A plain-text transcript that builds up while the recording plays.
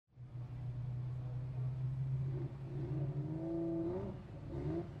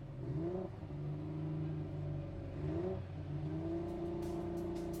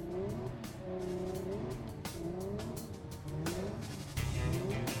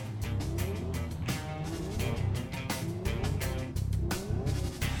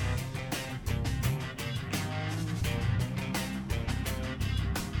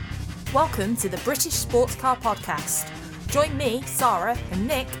Welcome to the British Sports Car Podcast. Join me, Sarah, and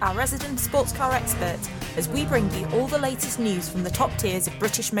Nick, our resident sports car expert, as we bring you all the latest news from the top tiers of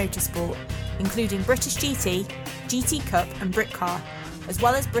British motorsport, including British GT, GT Cup and Britcar, as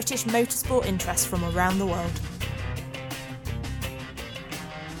well as British motorsport interests from around the world.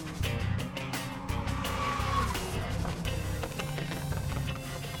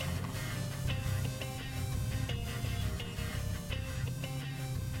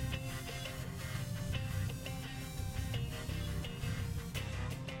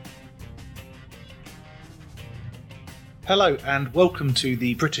 Hello and welcome to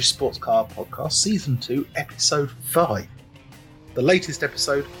the British Sports Car Podcast, Season 2, Episode 5. The latest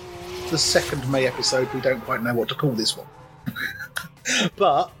episode, the second May episode, we don't quite know what to call this one.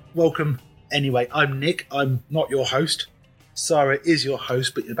 But, welcome anyway. I'm Nick, I'm not your host. Sarah is your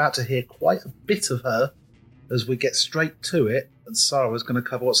host, but you're about to hear quite a bit of her as we get straight to it, and Sarah's going to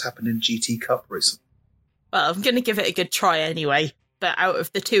cover what's happened in GT Cup recently. Well, I'm going to give it a good try anyway, but out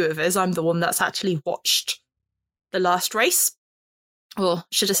of the two of us, I'm the one that's actually watched the last race, or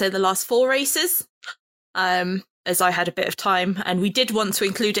should I say the last 4 races, as I had a bit of time, and we did want to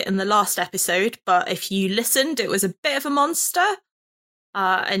include it in the last episode, but if you listened, it was a bit of a monster,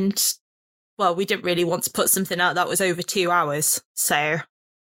 and, well, we didn't really want to put something out that was over 2 hours, so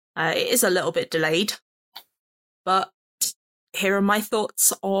it is a little bit delayed, but here are my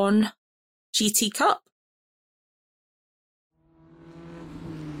thoughts on GT Cup.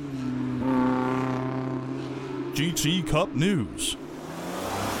 GT Cup News.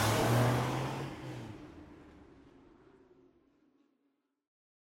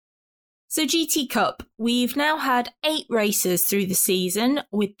 So GT Cup, we've now had 8 races through the season,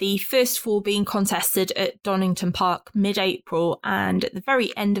 with the first 4 being contested at Donington Park mid-April and at the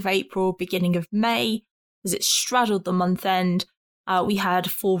very end of April, beginning of May, as it straddled the month end. We had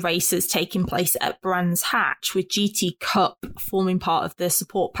 4 races taking place at Brands Hatch, with GT Cup forming part of the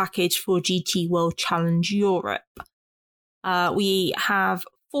support package for GT World Challenge Europe. We have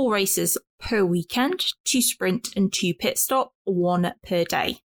 4 races per weekend, 2 sprint and 2 pit stop, 1 per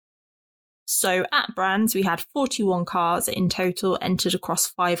day. So at Brands, we had 41 cars in total entered across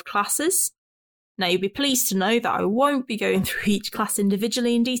 5 classes. Now you'll be pleased to know that I won't be going through each class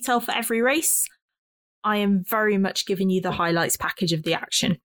individually in detail for every race. I am very much giving you the highlights package of the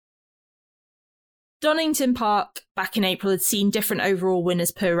action. Donington Park back in April had seen different overall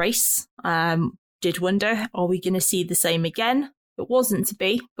winners per race. Did wonder, are we going to see the same again? It wasn't to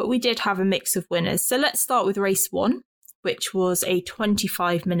be, but we did have a mix of winners. So let's start with race 1, which was a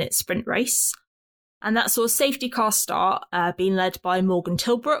 25-minute sprint race. And that saw a safety car start being led by Morgan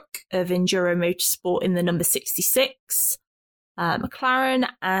Tilbrook of Enduro Motorsport in the number 66. McLaren,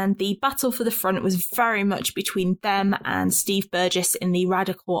 and the battle for the front was very much between them and Steve Burgess in the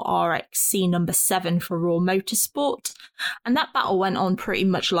Radical RXC number 7 for Raw Motorsport, and that battle went on pretty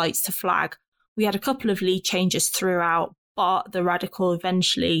much lights to flag. We had a couple of lead changes throughout, but the Radical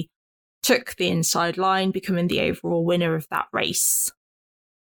eventually took the inside line, becoming the overall winner of that race.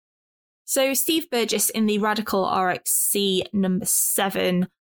 So Steve Burgess in the Radical RXC number 7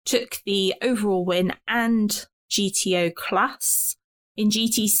 took the overall win and GTO class. In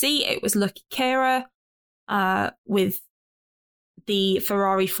GTC, it was Lucky Kera with the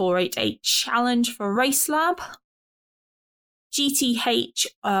Ferrari 488 Challenge for Racelab. GTH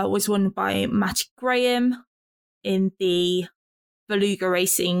was won by Matty Graham in the Beluga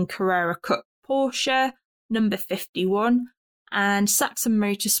Racing Carrera Cup Porsche, number 51, and Saxon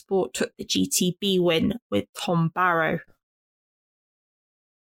Motorsport took the GTB win with Tom Barrow.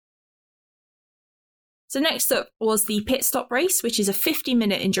 So next up was the pit stop race, which is a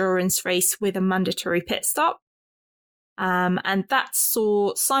 50-minute endurance race with a mandatory pit stop. And that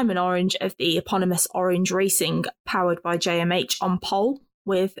saw Simon Orange of the eponymous Orange Racing, powered by JMH, on pole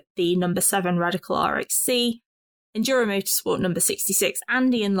with the number 7 Radical RXC, Enduro Motorsport number 66,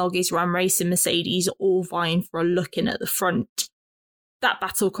 and Ian Loggie's Ram Racing Mercedes, all vying for a look in at the front. That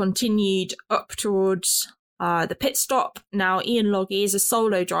battle continued up towards the pit stop. Now, Ian Loggie is a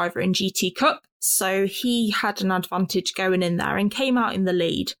solo driver in GT Cup, so he had an advantage going in there and came out in the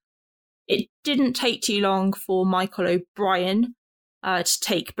lead. It didn't take too long for Michael O'Brien to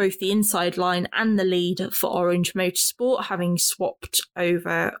take both the inside line and the lead for Orange Motorsport, having swapped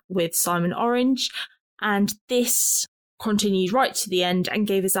over with Simon Orange. And this continued right to the end and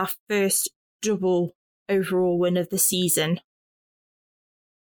gave us our first double overall win of the season.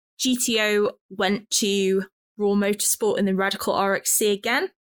 GTO went to Raw Motorsport in the Radical RXC again.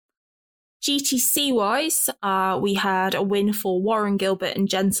 GTC-wise, we had a win for Warren Gilbert and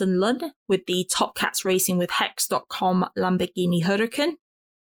Jensen Lunn with the Top Cats Racing with Hex.com Lamborghini Huracan.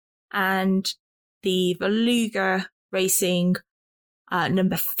 and the Beluga Racing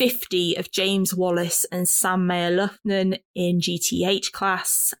number 50 of James Wallace and Sam Mayer-Luckman in GTH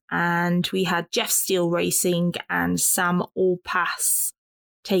class. And we had Jeff Steele Racing and Sam Allpass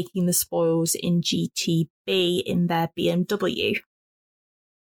taking the spoils in GTB in their BMW.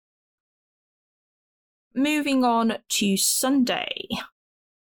 Moving on to Sunday.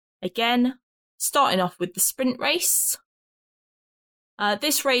 Again, starting off with the sprint race.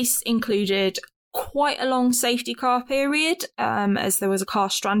 This race included quite a long safety car period, as there was a car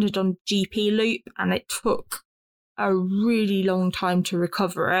stranded on GP loop and it took a really long time to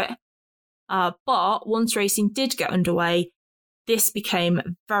recover it. But once racing did get underway, this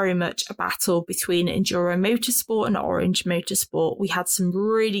became very much a battle between Enduro Motorsport and Orange Motorsport. We had some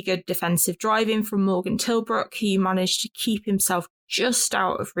really good defensive driving from Morgan Tilbrook, who managed to keep himself just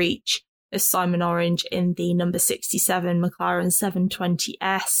out of reach of Simon Orange in the number 67 McLaren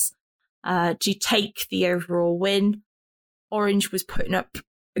 720S. To take the overall win. Orange was putting up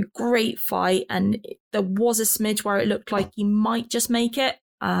a great fight, and there was a smidge where it looked like he might just make it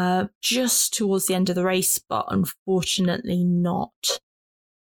just towards the end of the race, but unfortunately not.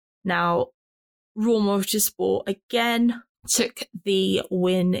 Now, Raw Motorsport again took the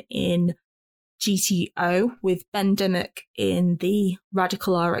win in GTO with Ben Dimmock in the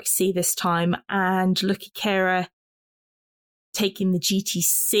Radical RXC this time, and Lucky Kera taking the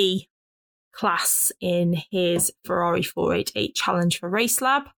GTC class in his Ferrari 488 Challenge for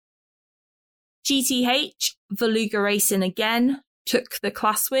Racelab. GTH, Beluga Racing again took the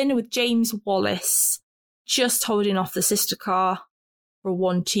class win with James Wallace just holding off the sister car for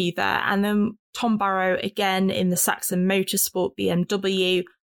 1-2 there. And then Tom Barrow again in the Saxon Motorsport BMW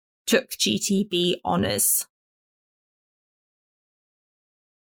took GTB honours.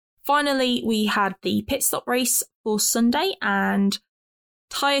 Finally, we had the pit stop race for Sunday, and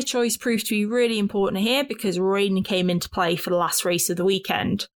tyre choice proved to be really important here because rain came into play for the last race of the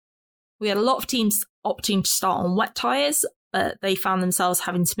weekend. We had a lot of teams opting to start on wet tyres, but they found themselves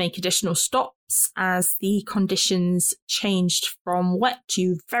having to make additional stops as the conditions changed from wet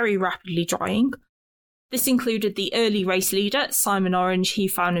to very rapidly drying. This included the early race leader, Simon Orange, who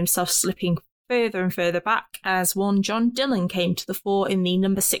found himself slipping further and further back as one John Dillon came to the fore in the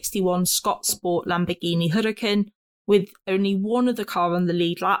number 61 Scott Sport Lamborghini Huracan, with only one other car on the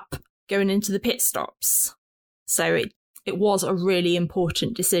lead lap going into the pit stops. So it was a really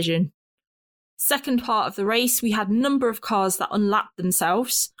important decision. Second part of the race, we had a number of cars that unlapped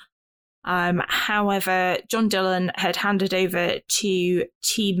themselves. However, John Dillon had handed over to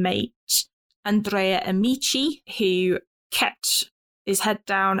teammate Andrea Amici, who kept his head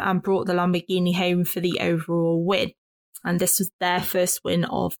down and brought the Lamborghini home for the overall win. And this was their first win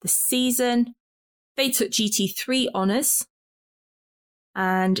of the season. They took GT3 honours.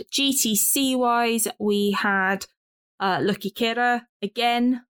 And GTC-wise, we had Lucky Kera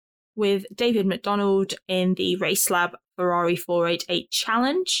again with David McDonald in the Racelab Ferrari 488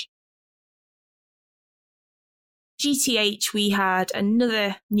 Challenge. GTH, we had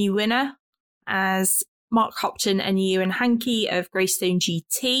another new winner as Mark Hopton and Ewan Hankey of Greystone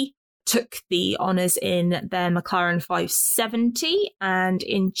GT took the honours in their McLaren 570. And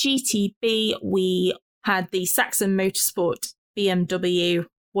in GTB, we had the Saxon Motorsport BMW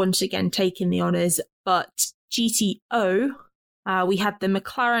once again taking the honours. But GTO, we had the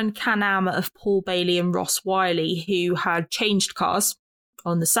McLaren Can-Am of Paul Bailey and Ross Wiley, who had changed cars.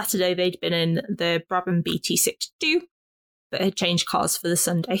 On the Saturday, they'd been in the Brabham BT62, but had changed cars for the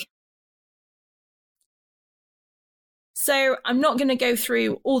Sunday. So I'm not going to go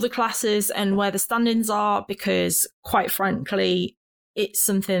through all the classes and where the standings are because, quite frankly, it's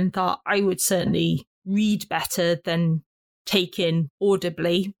something that I would certainly read better than take in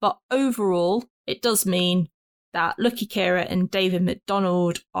audibly. But overall, it does mean that Lucky Kera and David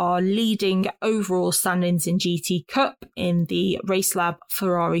McDonald are leading overall standings in GT Cup in the Racelab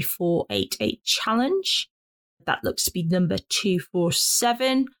Ferrari 488 Challenge. That looks to be number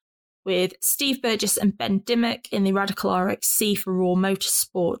 247. With Steve Burgess and Ben Dimmock in the Radical RXC for Raw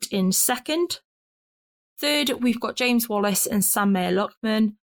Motorsport in second. Third, we've got James Wallace and Sam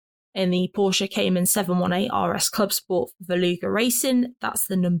Mayer-Luckman in the Porsche Cayman 718 RS Club Sport for Beluga Racing. That's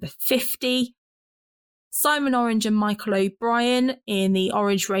the number 50. Simon Orange and Michael O'Brien in the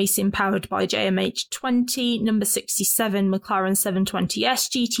Orange Racing powered by JMH20, number 67 McLaren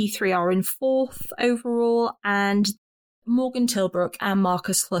 720S GT3 are in fourth overall, and Morgan Tilbrook and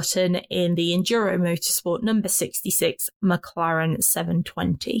Marcus Clutton in the Enduro Motorsport number 66 McLaren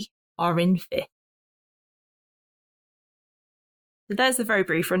 720 are in fifth. So there's a very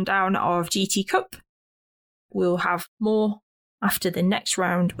brief rundown of GT Cup. We'll have more after the next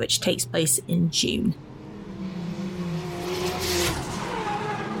round, which takes place in June.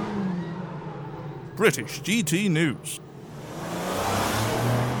 British GT News.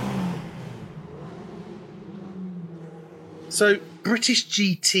 So, British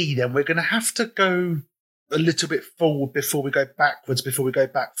GT, then, we're going to have to go a little bit forward before we go backwards, before we go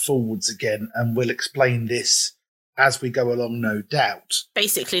back forwards again, and we'll explain this as we go along, no doubt.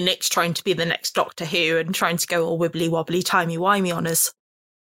 Basically, Nick's trying to be the next Doctor Who and trying to go all wibbly-wobbly, timey-wimey on us.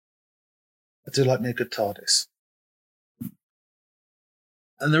 I do like me a good TARDIS.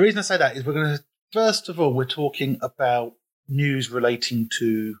 And the reason I say that is we're going to, first of all, we're talking about news relating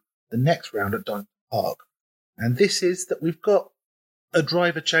to the next round at Donington Park. And this is that we've got a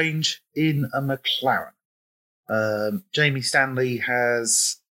driver change in a McLaren. Jamie Stanley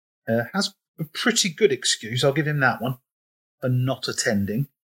has a pretty good excuse, I'll give him that one, for not attending.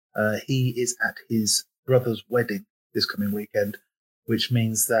 He is at his brother's wedding this coming weekend, which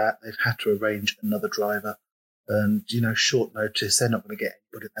means that they've had to arrange another driver. And, short notice, they're not going to get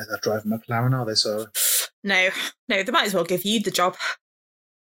anybody that drive a McLaren, are they? So No, they might as well give you the job.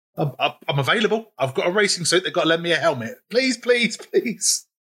 I'm available. I've got a racing suit. They've got to lend me a helmet. Please, please, please.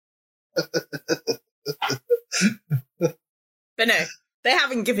 But no, they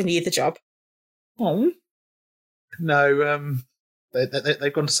haven't given you the job. Oh. No,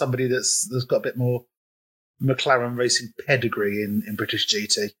 they've gone to somebody that's got a bit more McLaren racing pedigree in British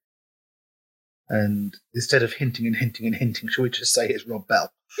GT. And instead of hinting and hinting and hinting, shall we just say it's Rob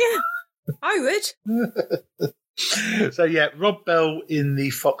Bell? Yeah, I would. So, yeah, Rob Bell in the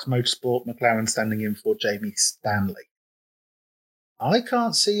Fox Motorsport McLaren standing in for Jamie Stanley. I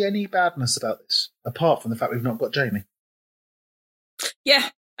can't see any badness about this, apart from the fact we've not got Jamie. Yeah,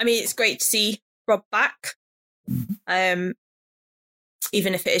 I mean, it's great to see Rob back, even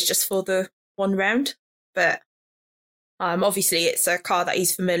if it is just for the one round. But obviously it's a car that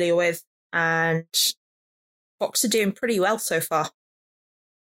he's familiar with, and Fox are doing pretty well so far.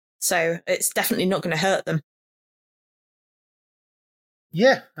 So it's definitely not going to hurt them.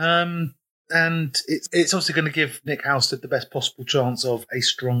 Yeah, and it's also going to give Nick Halstead the best possible chance of a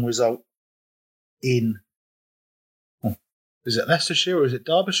strong result in... is it Leicestershire, or is it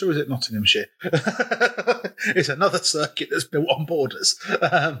Derbyshire, or is it Nottinghamshire? It's another circuit that's built on borders.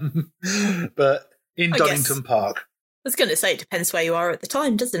 But in Donington Park. I was going to say, it depends where you are at the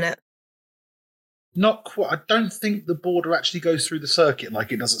time, doesn't it? Not quite. I don't think the border actually goes through the circuit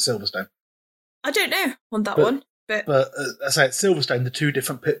like it does at Silverstone. I don't know on that one. But I say at Silverstone, the two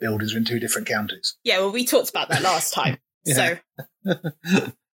different pit buildings are in two different counties. Yeah, well, we talked about that last time. So.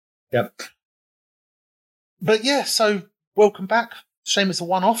 Yeah. But yeah, so welcome back. Shame it's a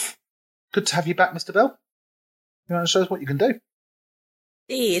one-off. Good to have you back, Mr. Bell. It shows what you can do.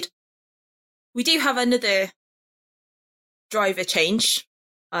 Indeed. We do have another driver change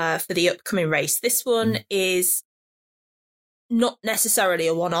for the upcoming race. This one is not necessarily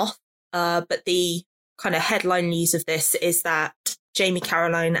a one-off, but the kind of headline news of this is that Jamie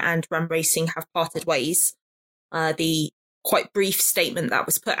Caroline and Ram Racing have parted ways. The quite brief statement that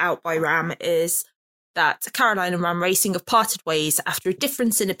was put out by Ram is that Caroline and Ram Racing have parted ways after a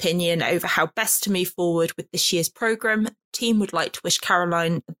difference in opinion over how best to move forward with this year's programme. The team would like to wish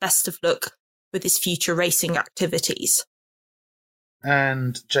Caroline the best of luck with his future racing activities.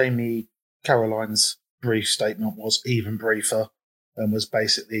 And Jamie Caroline's brief statement was even briefer and was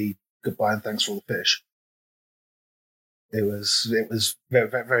basically goodbye and thanks for all the fish. It was very,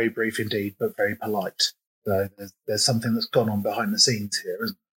 very brief indeed, but very polite. So there's something that's gone on behind the scenes here,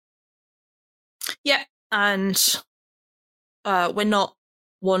 isn't there? Yeah, and we're not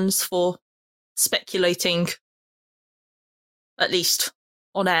ones for speculating, at least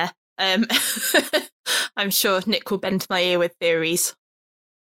on air. I'm sure Nick will bend my ear with theories.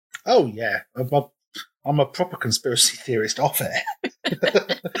 Oh, yeah. I'm a proper conspiracy theorist off air.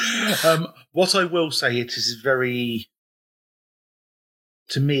 What I will say, it is very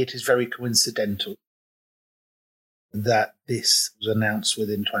coincidental that this was announced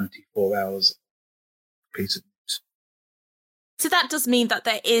within 24 hours. Piece of news. So that does mean that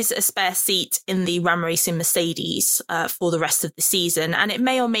there is a spare seat in the Ram Racing Mercedes for the rest of the season, and it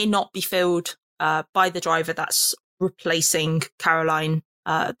may or may not be filled by the driver that's replacing Caroline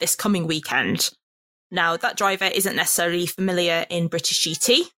this coming weekend. Now, that driver isn't necessarily familiar in British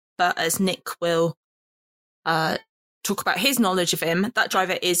GT, but as Nick will talk about his knowledge of him, that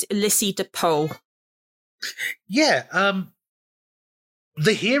driver is Ulisses de Pole. Yeah,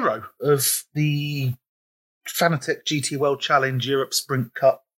 the hero of the Fanatec GT World Challenge Europe Sprint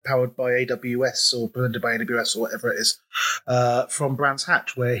Cup, powered by AWS or presented by AWS or whatever it is, from Brands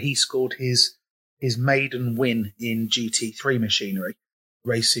Hatch, where he scored his his maiden win in GT3 machinery,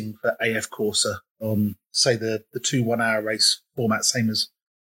 racing for AF Corsa on, say, the 2 1-hour race format, same as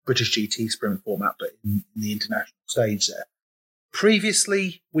British GT sprint format, but in the international stage there.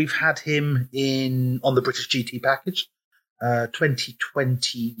 Previously, we've had him on the British GT package.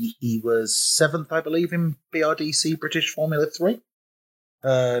 2020, he was 7th, I believe, in BRDC British Formula 3.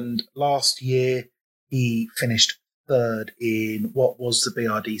 And last year, he finished 3rd in what was the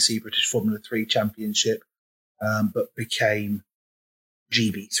BRDC British Formula 3 Championship, but became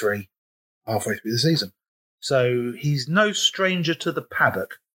GB3 halfway through the season. So he's no stranger to the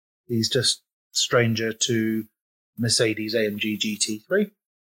paddock. He's just stranger to Mercedes AMG GT3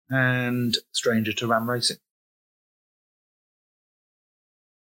 and stranger to Ram Racing.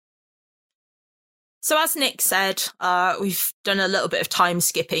 So as Nick said, we've done a little bit of time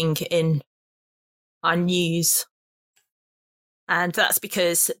skipping in our news. And that's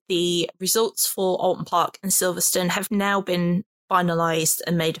because the results for Oulton Park and Silverstone have now been finalised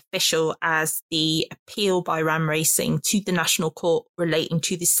and made official, as the appeal by Ram Racing to the National Court relating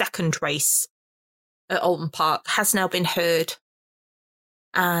to the second race at Oulton Park has now been heard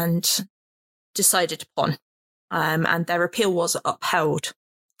and decided upon. And their appeal was upheld.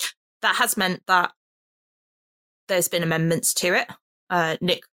 That has meant that there's been amendments to it.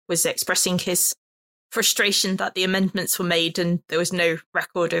 Nick was expressing his frustration that the amendments were made and there was no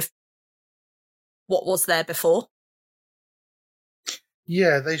record of what was there before.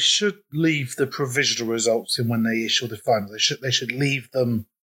 Yeah, they should leave the provisional results in when they issue the final. They should leave them,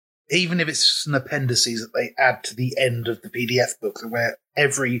 even if it's an appendices that they add to the end of the PDF book, where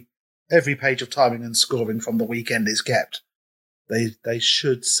every page of timing and scoring from the weekend is kept. They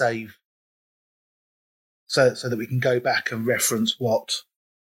should save so that we can go back and reference what.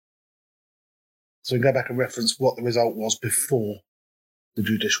 So we can go back and reference what the result was before the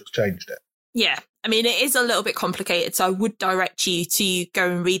judicials changed it. Yeah, I mean, it is a little bit complicated, so I would direct you to go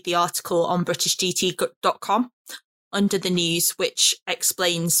and read the article on BritishGT.com under the news, which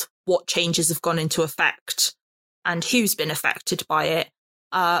explains what changes have gone into effect and who's been affected by it.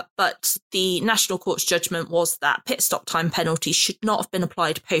 But the National Court's judgment was that pit stop time penalties should not have been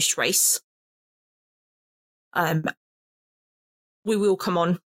applied post-race. We will come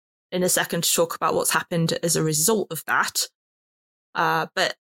on in a second to talk about what's happened as a result of that.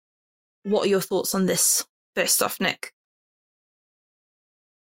 But what are your thoughts on this first off, Nick?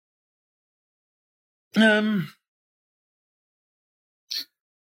 I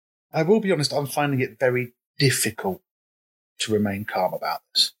will be honest, I'm finding it very difficult to remain calm about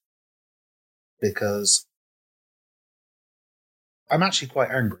this, because I'm actually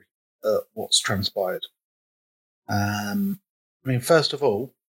quite angry at what's transpired. I mean, first of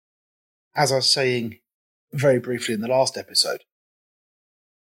all, as I was saying very briefly in the last episode,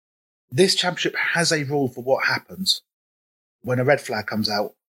 this championship has a rule for what happens when a red flag comes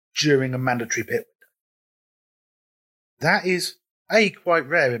out during a mandatory pit window. That is, A, quite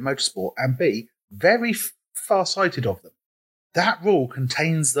rare in motorsport, and B, very far-sighted of them. That rule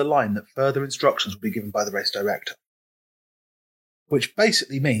contains the line that further instructions will be given by the race director, which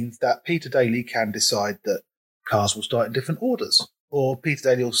basically means that Peter Daly can decide that cars will start in different orders, or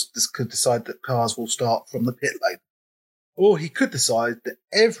Peter Daly could decide that cars will start from the pit lane. Or he could decide that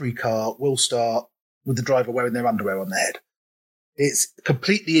every car will start with the driver wearing their underwear on their head. It's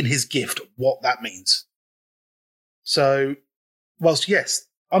completely in his gift what that means. So, whilst yes,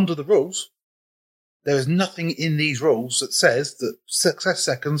 under the rules, there is nothing in these rules that says that success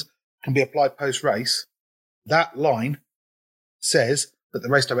seconds can be applied post-race. That line says that the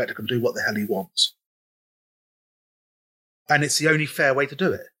race director can do what the hell he wants. And it's the only fair way to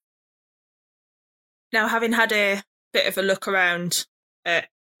do it. Now, having had a bit of a look around at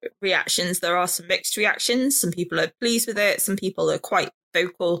reactions, there are some mixed reactions. Some people are pleased with it. Some people are quite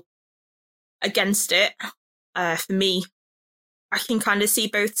vocal against it. For me, I can kind of see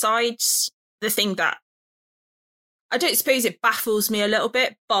both sides. The thing that I don't suppose it baffles me a little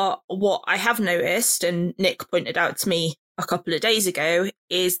bit, but what I have noticed, and Nick pointed out to me a couple of days ago,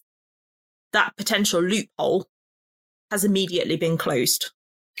 is that potential loophole has immediately been closed.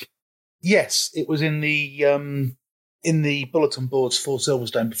 Yes, it was in the bulletin boards for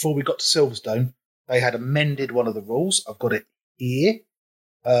Silverstone. Before we got to Silverstone, they had amended one of the rules. I've got it here.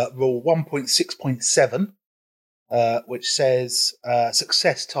 Rule 1.6.7, which says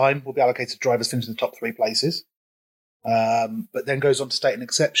success time will be allocated to drivers finishing in the top 3 places. But then goes on to state an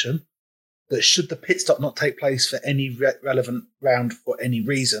exception that should the pit stop not take place for any relevant round for any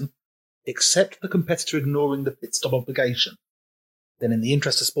reason, except the competitor ignoring the pit stop obligation, then in the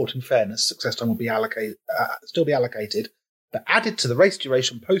interest of sporting fairness, success time will be still be allocated, but added to the race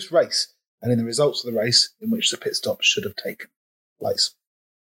duration post-race and in the results of the race in which the pit stop should have taken place.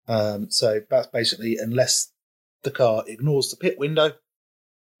 So that's basically unless the car ignores the pit window,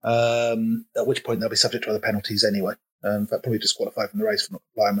 at which point they'll be subject to other penalties anyway. In fact, probably disqualified from the race for not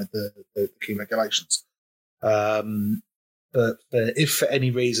complying with the key regulations. But if for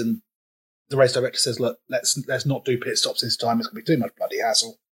any reason the race director says, look, let's not do pit stops this time, it's going to be too much bloody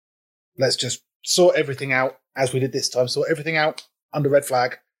hassle. Let's just sort everything out as we did this time, sort everything out under red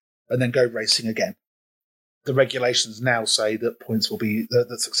flag, and then go racing again. The regulations now say that points will be,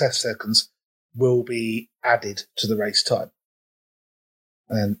 the success seconds will be added to the race time.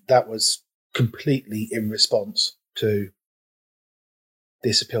 And that was completely in response to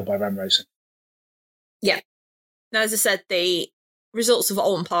this appeal by Ram Racing. Yeah. Now, as I said, the results of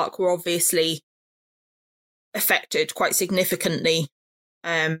Oulton Park were obviously affected quite significantly,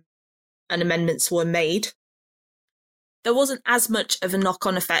 and amendments were made. There wasn't as much of a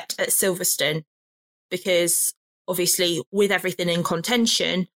knock-on effect at Silverstone because, obviously, with everything in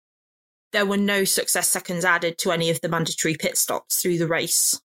contention, there were no success seconds added to any of the mandatory pit stops through the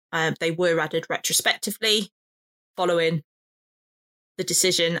race. They were added retrospectively following the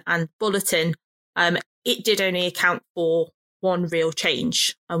decision and bulletin. It did only account for one real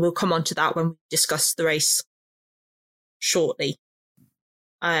change, and we'll come on to that when we discuss the race shortly.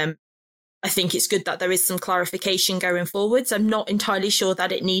 I think it's good that there is some clarification going forwards. I'm not entirely sure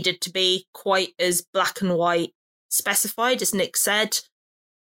that it needed to be quite as black and white specified, as Nick said.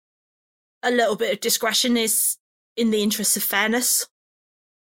 A little bit of discretion is in the interests of fairness,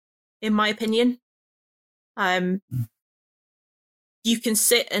 in my opinion. You can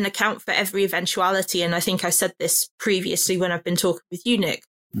sit and account for every eventuality, and I think I said this previously when I've been talking with you, Nick.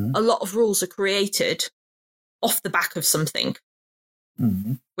 A lot of rules are created off the back of something,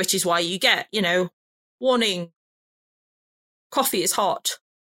 which is why you get, warning, coffee is hot,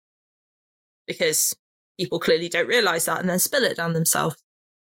 because people clearly don't realise that and then spill it down themselves,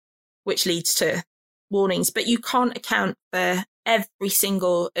 which leads to warnings. But you can't account for every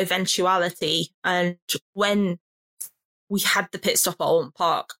single eventuality. And when we had the pit stop at Oulton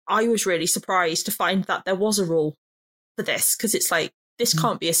Park, I was really surprised to find that there was a rule for this, because it's like, this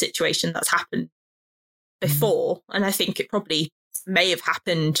can't be a situation that's happened before. And I think it probably may have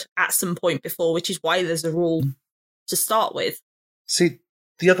happened at some point before, which is why there's a rule to start with. See,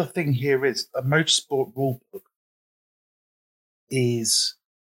 the other thing here is a motorsport rule book is,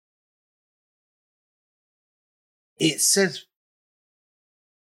 it says,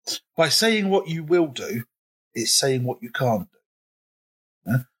 by saying what you will do, it's saying what you can't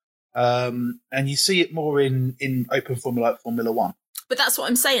do. And you see it more in open Formula like Formula One. But that's what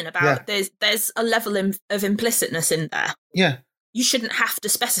I'm saying about there's a level of implicitness in there. Yeah. You shouldn't have to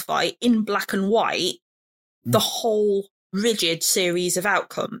specify in black and white the whole rigid series of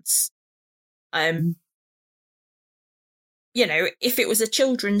outcomes. If it was a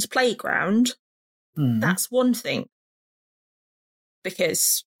children's playground, that's one thing.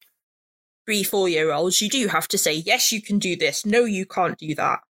 Because 3-4-year-olds, you do have to say, yes, you can do this. No, you can't do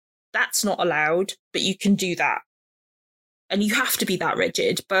that. That's not allowed, but you can do that. And you have to be that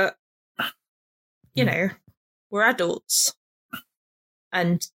rigid, but, we're adults.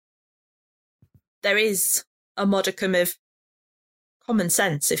 And there is a modicum of common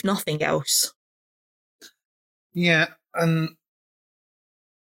sense, if nothing else. Yeah,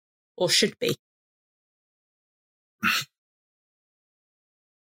 or should be.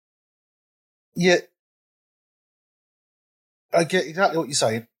 Yeah, I get exactly what you're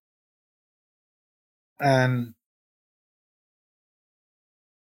saying. And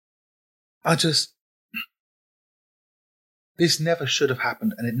this never should have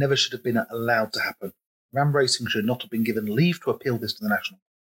happened, and it never should have been allowed to happen. Ram Racing should not have been given leave to appeal this to the National.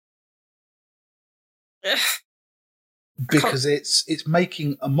 Because it's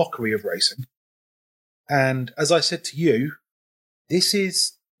making a mockery of racing. And as I said to you, this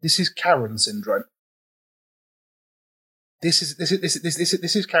is Karen syndrome. This is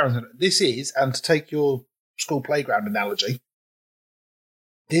Karen syndrome. This is, and to take your school playground analogy,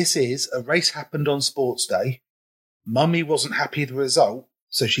 this is a race happened on sports day. Mummy wasn't happy with the result,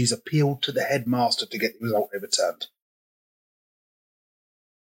 so she's appealed to the headmaster to get the result overturned.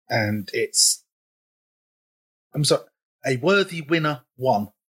 And I'm sorry, a worthy winner won,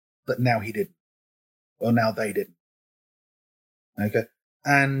 but now he didn't. Well, now they didn't. Okay.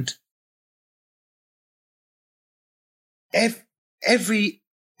 And every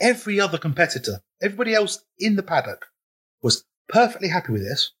other competitor, everybody else in the paddock was perfectly happy with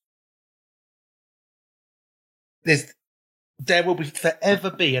this. There will forever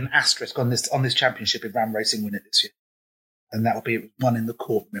be an asterisk on this championship if Ram Racing win it this year. and that would be one in the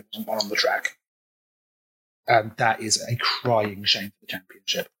court, and it wasn't one on the track. And that is a crying shame for the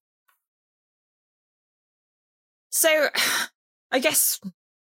championship. So, I guess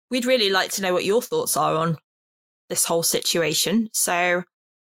we'd really like to know what your thoughts are on this whole situation. So,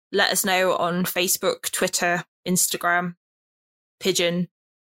 let us know on Facebook, Twitter, Instagram, Pigeon,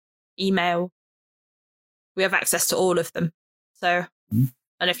 email. We have access to all of them. So,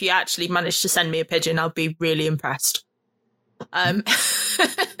 and if you actually manage to send me a pigeon, I'll be really impressed.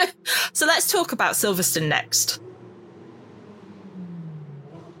 So let's talk about Silverstone next.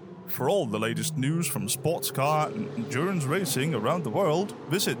 For all the latest news from sports car and endurance racing around the world,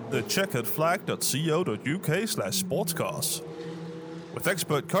 visit thecheckeredflag.co.uk/sportscars. With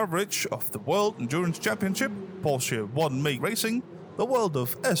expert coverage of the World Endurance Championship, Porsche 1-Make Racing, the world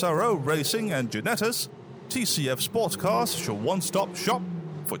of SRO racing and Genetas, TCF Sports Cars is your one-stop shop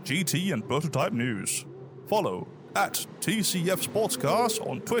for GT and prototype news. Follow at TCF Sports Cars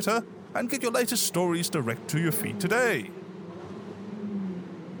on Twitter and get your latest stories direct to your feed today.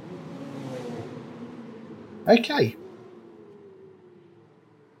 Okay.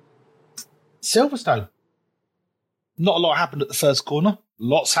 Silverstone. Not a lot happened at the first corner.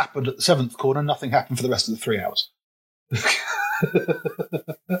 Lots happened at the 7th corner. Nothing happened for the rest of the 3 hours. I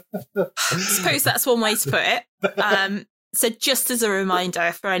suppose that's one way to put it. So just as a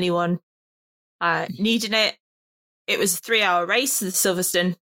reminder for anyone needing it, it was a 3-hour race, the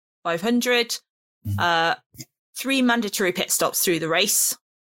Silverstone 500. 3 mandatory pit stops through the race.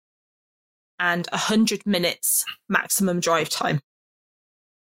 And 100 minutes maximum drive time.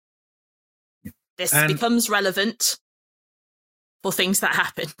 This becomes relevant for things that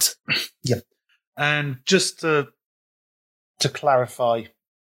happened. Yeah. And just to clarify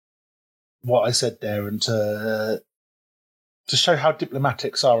what I said there and to show how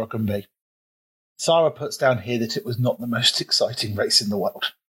diplomatic Sarah can be, Sarah puts down here that it was not the most exciting race in the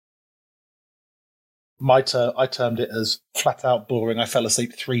world. I termed it as flat out boring. I fell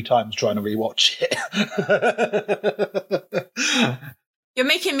asleep 3 times trying to rewatch it. You're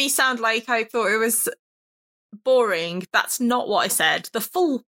making me sound like I thought it was boring. That's not what I said. The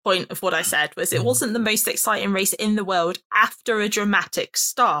full point of what I said was it wasn't the most exciting race in the world after a dramatic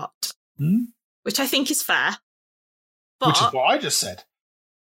start, which I think is fair. But which is what I just said.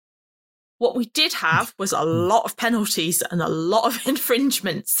 What we did have was a lot of penalties and a lot of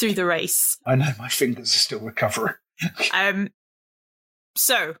infringements through the race. I know, my fingers are still recovering.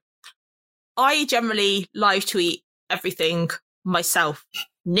 So, I generally live tweet everything myself.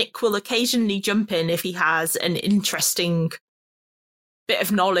 Nick will occasionally jump in if he has an interesting bit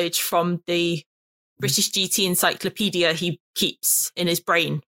of knowledge from the British GT encyclopedia he keeps in his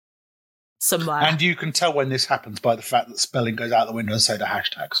brain somewhere. And you can tell when this happens by the fact that spelling goes out the window and so do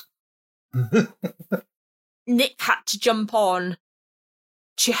hashtags. Nick had to jump on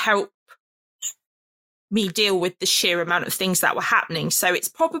to help me deal with the sheer amount of things that were happening. So it's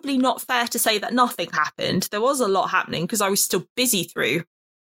probably not fair to say that nothing happened. There was a lot happening because I was still busy through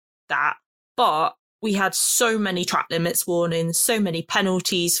that. But we had so many track limits warnings, so many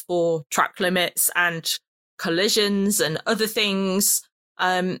penalties for track limits and collisions and other things,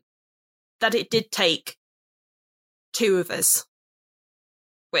 that it did take 2 of us,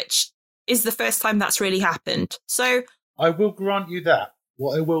 which is the first time that's really happened. So I will grant you that.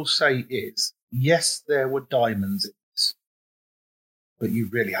 What I will say is, yes, there were diamonds in this, but you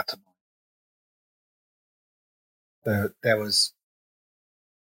really had to mind. There was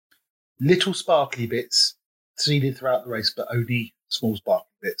little sparkly bits seeded throughout the race, but only small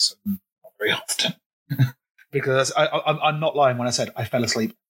sparkly bits, and not very often. Because I'm not lying when I said I fell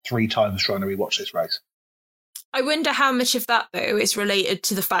asleep 3 times trying to rewatch this race. I wonder how much of that, though, is related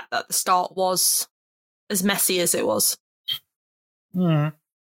to the fact that the start was as messy as it was.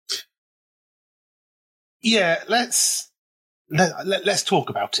 Yeah, let's talk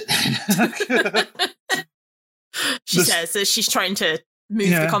about it. She says as she's trying to move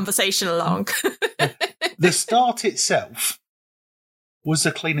the conversation along. The start itself was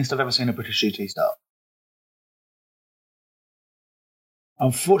the cleanest I've ever seen a British GT start.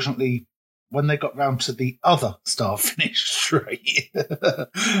 Unfortunately, when they got round to the other start finish straight,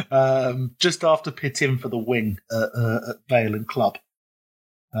 just after pit in for the wing at Vale and Club,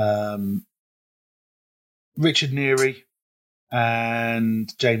 Richard Neary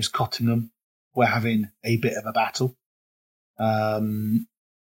and James Cottingham were having a bit of a battle. One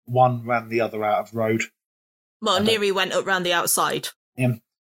ran the other out of road. Well, Neary went up round the outside. Yeah.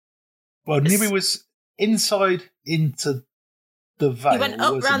 Well, Neary was inside into the Vale. He went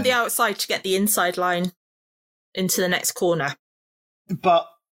up round the outside to get the inside line into the next corner. But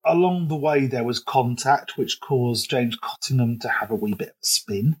along the way there was contact, which caused James Cottingham to have a wee bit of a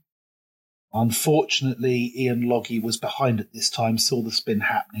spin. Unfortunately, Ian Loggy was behind at this time, saw the spin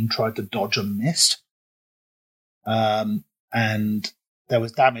happening, tried to dodge and missed. And there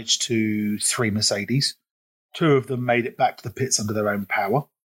was damage to 3 Mercedes. 2 of them made it back to the pits under their own power,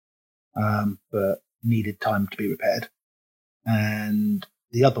 but needed time to be repaired. And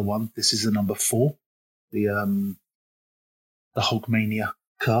the other one, this is the number 4, the Hogmania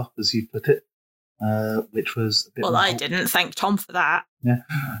car, as you put it, which was a bit. Well, I didn't thank Tom for that.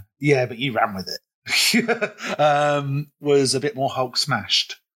 Yeah, but you ran with it. Was a bit more Hulk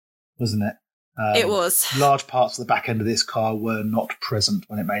smashed, wasn't it? It was. Large parts of the back end of this car were not present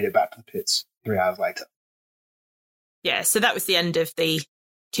when it made it back to the pits 3 hours later. Yeah, so that was the end of the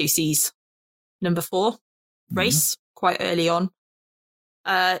 2C's number 4 race, quite early on.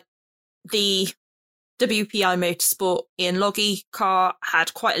 The WPI Motorsport Ian Loggy car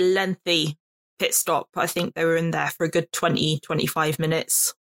had quite a lengthy pit stop. I think they were in there for a good 20-25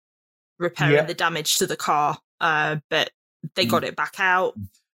 minutes repairing the damage to the car, but they got it back out.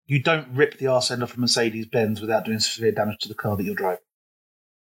 You don't rip the arse end off a Mercedes-Benz without doing severe damage to the car that you're driving.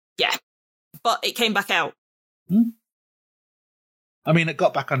 Yeah. But it came back out. I mean, it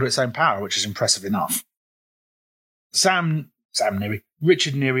got back under its own power, which is impressive enough.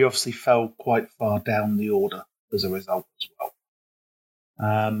 Richard Neary obviously fell quite far down the order as a result as well.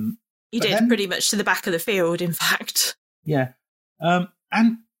 He did, pretty much to the back of the field, in fact. Yeah.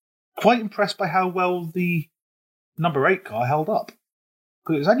 And quite impressed by how well the number 8 car held up.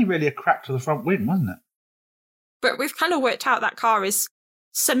 Because it was only really a crack to the front wing, wasn't it? But we've kind of worked out that car is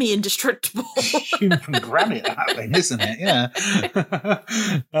semi-indestructible. Hewn from granite, that thing, isn't it? Yeah.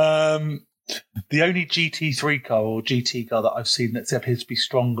 The only GT3 car or GT car that I've seen that appears to be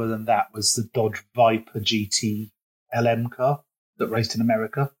stronger than that was the Dodge Viper GT LM car that raced in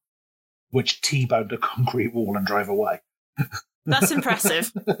America, which T-boned a concrete wall and drove away. That's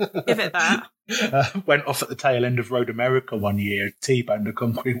impressive. Give it that. Went off at the tail end of Road America one year, T-boned a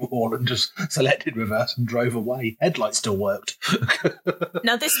concrete wall and just selected reverse and drove away. Headlight still worked.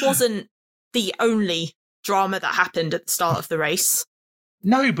 Now, this wasn't the only drama that happened at the start of the race.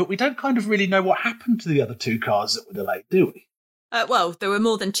 No, but we don't kind of really know what happened to the other 2 cars that were delayed, do we? Well, there were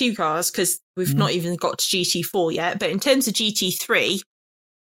more than 2 cars because we've not even got to GT4 yet. But in terms of GT3,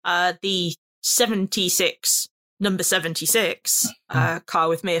 the 76... number 76 car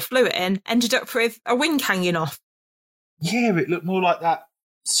with Mia Fluid in ended up with a wing hanging off. Yeah, it looked more like that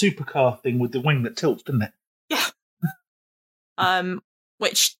supercar thing with the wing that tilts, didn't it? Yeah.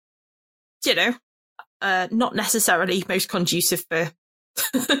 Which, not necessarily most conducive for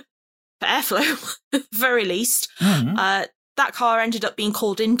airflow, at the very least. That car ended up being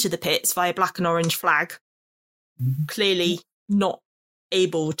called into the pits via black and orange flag. Clearly not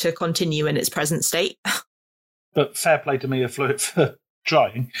able to continue in its present state. But fair play to Mia Fluid for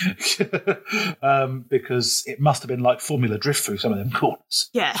trying, because it must have been like Formula Drift through some of them corners.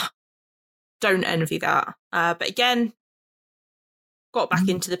 Yeah, don't envy that. But again, got back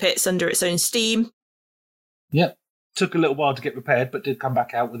into the pits under its own steam. Yep, took a little while to get repaired, but did come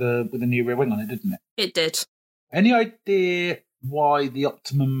back out with a new rear wing on it, didn't it? It did. Any idea why the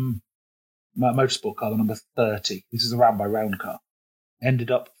Optimum Motorsport car, the number 30, this is a round-by-round car,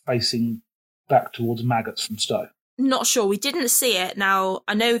 ended up facing back towards Maggots from Stowe? Not sure. We didn't see it. Now,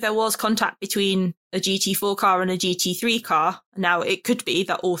 I know there was contact between a GT4 car and a GT3 car. Now, it could be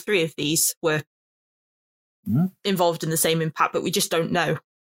that all 3 of these were involved in the same impact, but we just don't know.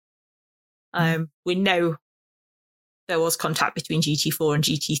 We know there was contact between GT4 and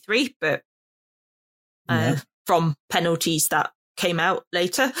GT3, but from penalties that came out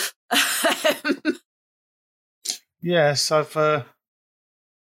later. Yes, I've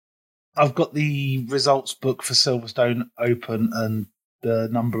got the results book for Silverstone open and the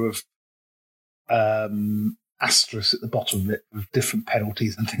number of asterisks at the bottom of it with different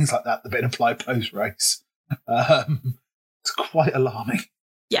penalties and things like that that have been applied post-race. It's quite alarming.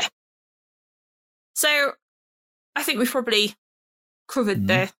 Yeah. So I think we've probably covered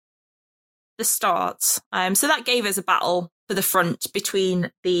the starts. So that gave us a battle for the front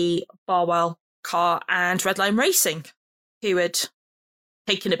between the Barwell car and Redline Racing, who had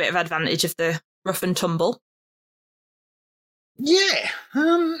taken a bit of advantage of the rough and tumble. Yeah.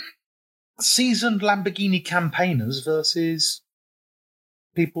 Seasoned Lamborghini campaigners versus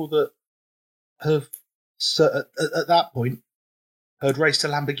people that have, at that point, had raced a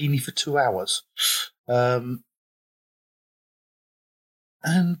Lamborghini for 2 hours. And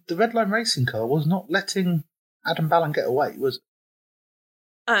the Redline Racing car was not letting Adam Ballon get away, was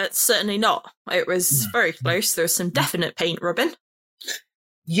it? Certainly not. It was very close. There was some definite paint rubbing.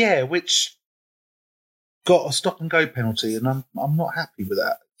 Yeah, which got a stop and go penalty, and I'm not happy with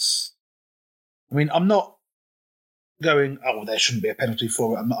that. I'm not going, oh, there shouldn't be a penalty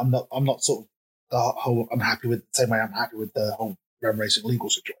for it. I'm not sort of the whole unhappy with the same way I'm happy with the whole ram racing legal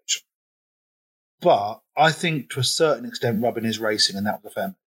situation. But I think to a certain extent, Rubbin is racing, and that was a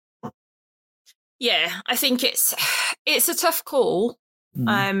fair. Yeah, I think it's a tough call.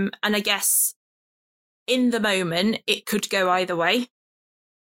 And I guess in the moment, it could go either way.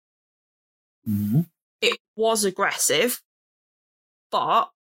 It was aggressive, but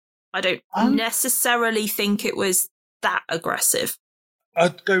I don't necessarily think it was that aggressive.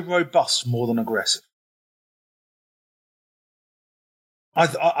 I'd go robust more than aggressive.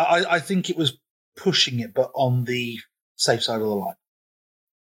 I think it was pushing it, but on the safe side of the line.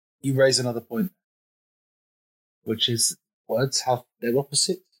 You raise another point, which is words have their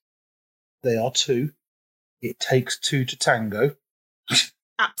opposites. They are two. It takes two to tango.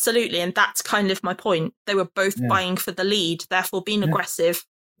 Absolutely, and that's kind of my point. They were both vying for the lead, therefore being aggressive,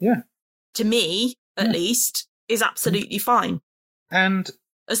 to me, at least, is absolutely fine. And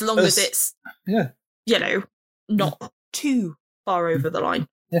as long as it's, not too far over the line.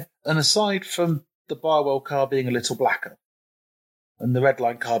 Yeah, and aside from the Barwell car being a little blacker and the red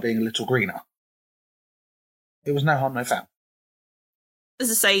line car being a little greener, it was no harm, no foul. As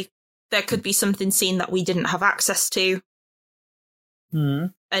I say, there could be something seen that we didn't have access to.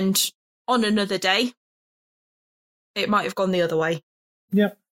 And on another day, it might have gone the other way.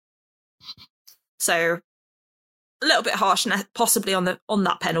 Yep. So a little bit harsh, possibly on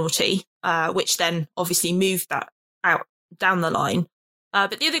that penalty, which then obviously moved that out down the line.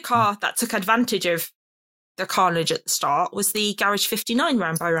 But the other car that took advantage of the carnage at the start was the Garage 59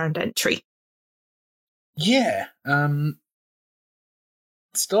 round-by-round entry. Yeah.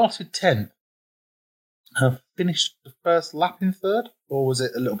 Started 10th. Finished the first lap in third, or was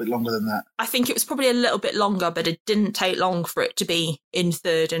it a little bit longer than that? I think it was probably a little bit longer, but it didn't take long for it to be in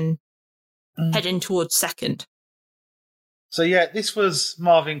third and heading towards second. So yeah, this was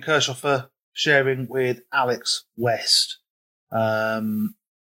Marvin Kirchhofer sharing with Alex West, who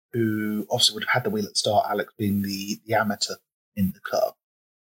obviously would have had the wheel at the start, Alex being the amateur in the car.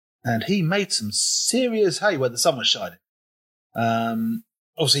 And he made some serious hay where the sun was shining.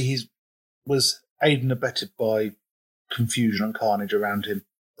 Obviously, he was aided and abetted by confusion and carnage around him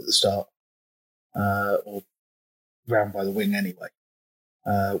at the start, or round by the wing anyway,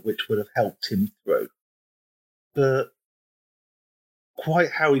 which would have helped him through. But quite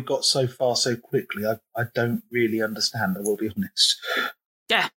how he got so far so quickly, I don't really understand, I will be honest.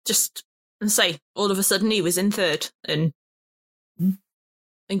 Yeah, just say, all of a sudden he was in third and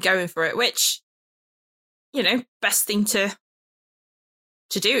going for it, which, best thing to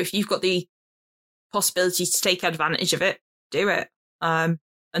do. If you've got the possibility to take advantage of it, do it. And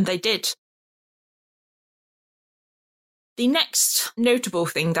they did. The next notable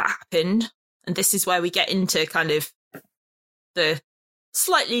thing that happened, and this is where we get into kind of the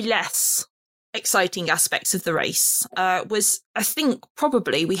slightly less exciting aspects of the race, was, I think,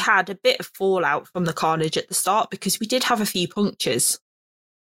 probably we had a bit of fallout from the carnage at the start because we did have a few punctures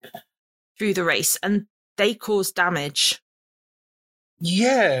through the race and they caused damage.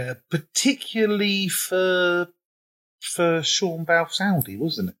 Yeah, particularly for Sean Balf's Audi,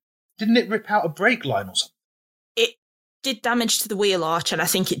 wasn't it? Didn't it rip out a brake line or something? It did damage to the wheel arch, and I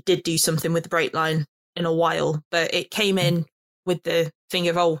think it did do something with the brake line in a while, but it came in with the thing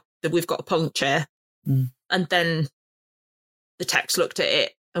of, that we've got a puncture. And then the techs looked at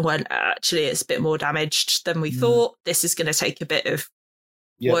it and went, actually, it's a bit more damaged than we thought. This is going to take a bit of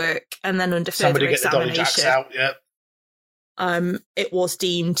work. And then under further examination, it was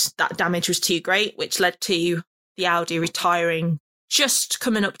deemed that damage was too great, which led to the Audi retiring just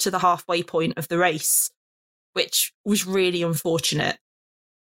coming up to the halfway point of the race, which was really unfortunate.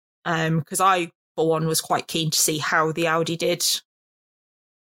 Because I, for one, was quite keen to see how the Audi did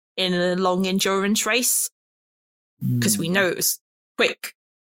in a long endurance race, because we know it was quick.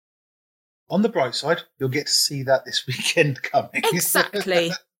 On the bright side, you'll get to see that this weekend coming.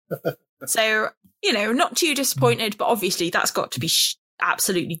 Exactly. So, not too disappointed, but obviously that's got to be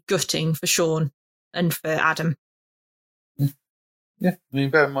absolutely gutting for Sean and for Adam. Yeah,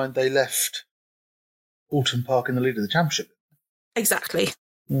 bear in mind they left Alton Park in the lead of the championship. Exactly.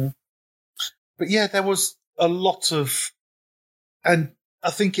 But yeah, there was a lot of, and I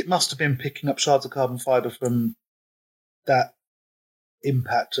think it must have been picking up shards of carbon fibre from that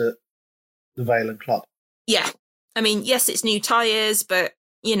impact at the Vale Club. Yeah. I mean, yes, it's new tyres, but,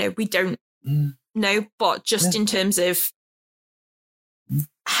 we don't know. But just in terms of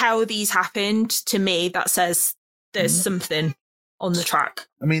how these happened, to me, that says there's something on the track.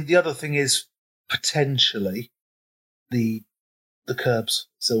 I mean, the other thing is potentially the curbs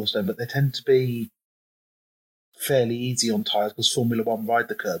at Silverstone, but they tend to be fairly easy on tyres because Formula One ride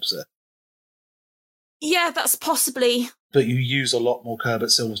the curbs there. Yeah, that's possibly... But you use a lot more curb at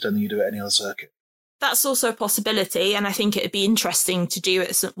Silverstone than you do at any other circuit. That's also a possibility, and I think it'd be interesting to do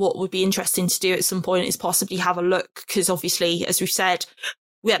it. What would be interesting to do at some point is possibly have a look, because obviously, as we've said,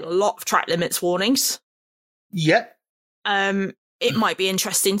 we had a lot of track limits warnings. Yep. It might be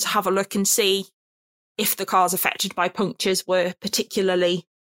interesting to have a look and see if the cars affected by punctures were particularly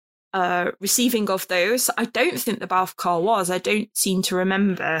receiving of those. I don't think the Balfour car was. I don't seem to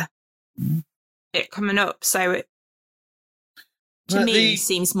remember it coming up, so it, to me,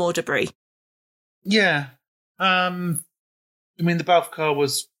 seems more debris. Yeah. I mean, the Balfour car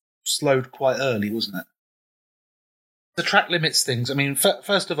was slowed quite early, wasn't it? The track limits things, I mean,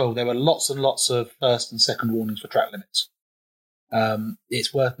 first of all, there were lots and lots of first and second warnings for track limits.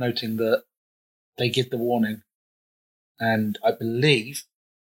 It's worth noting that they give the warning, and I believe,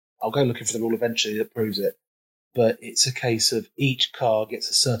 I'll go looking for the rule eventually that proves it, but it's a case of each car gets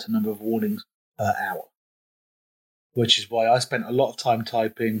a certain number of warnings per hour, which is why I spent a lot of time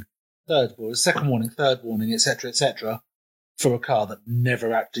typing third warning, second warning, third warning, etc., for a car that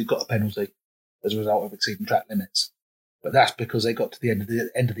never actually got a penalty as a result of exceeding track limits. But that's because they got to the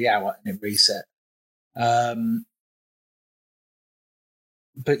end of the hour and it reset.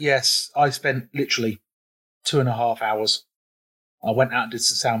 But yes, I spent literally 2.5 hours. I went out and did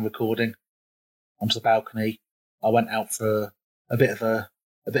some sound recording onto the balcony. I went out for a bit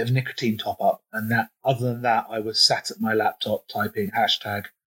of nicotine top up, and that. Other than that, I was sat at my laptop typing hashtag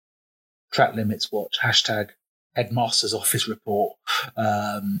track limits watch, hashtag headmaster's office report,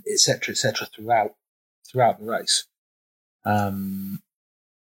 etc., throughout the race. And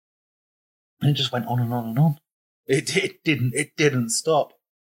it just went on and on and on. It didn't stop.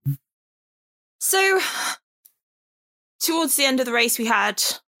 So, towards the end of the race, we had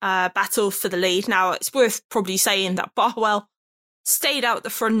a battle for the lead. Now, it's worth probably saying that Barwell stayed out the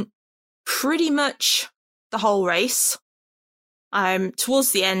front pretty much the whole race.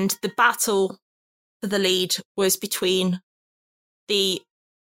 Towards the end, the battle for the lead was between the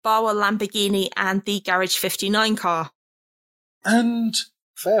Barwell Lamborghini and the Garage 59 car. And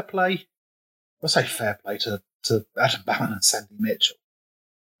fair play. I say fair play to Adam Ballon and Sandy Mitchell.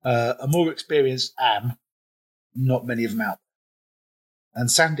 A more experienced AM, not many of them out there.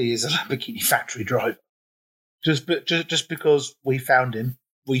 And Sandy is a Lamborghini factory driver. Just because we found him,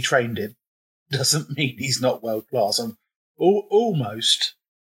 we trained him, doesn't mean he's not world class. I'm almost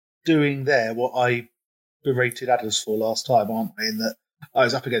doing there what I berated Adders for last time, aren't I? In that I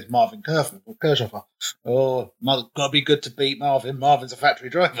was up against Marvin Kirchhofer. Oh, got to be good to beat Marvin. Marvin's a factory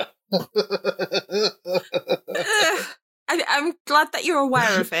driver. I'm glad that you're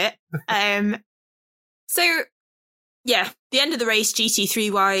aware of it. So, yeah, the end of the race,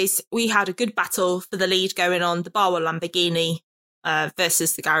 GT3-wise, we had a good battle for the lead going on, the Barwell Lamborghini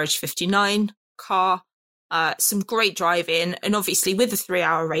versus the Garage 59 car. Some great driving, and obviously with a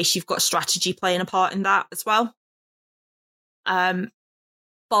 3-hour race, you've got strategy playing a part in that as well.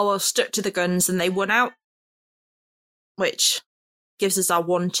 Barwell stuck to the guns and they won out, which gives us our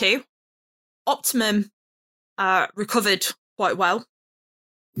 1-2. Optimum recovered quite well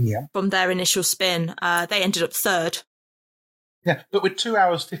from their initial spin. They ended up third. Yeah, but with 2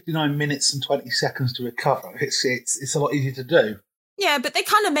 hours, 59 minutes and 20 seconds to recover, it's a lot easier to do. Yeah, but they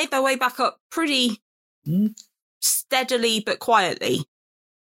kind of made their way back up pretty steadily but quietly.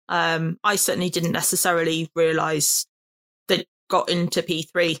 I certainly didn't necessarily realise that got into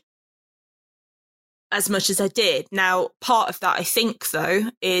P3 as much as I did. Now, part of that, I think, though,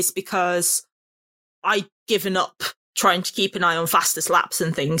 is because I'd given up trying to keep an eye on fastest laps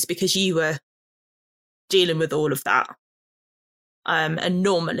and things because you were dealing with all of that. And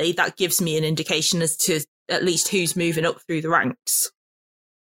normally that gives me an indication as to at least who's moving up through the ranks.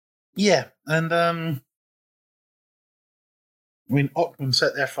 Yeah, and I mean, Optimum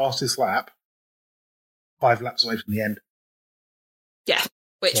set their fastest lap 5 laps away from the end. Yeah,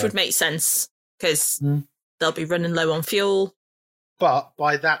 which would make sense because they'll be running low on fuel. But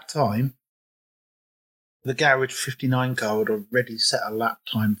by that time, the Garage 59 car had already set a lap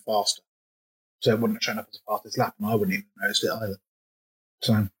time faster. So it wouldn't have shown up as the fastest lap, and I wouldn't even have noticed it either.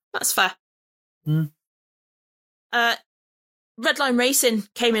 So that's fair. Redline Racing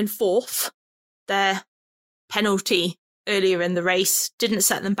came in 4th. Their penalty earlier in the race didn't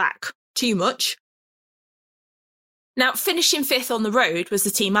set them back too much. Now, finishing 5th on the road was the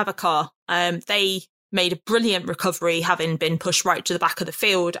Team Abacar. They made a brilliant recovery, having been pushed right to the back of the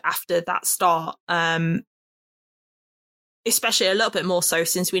field after that start. especially a little bit more so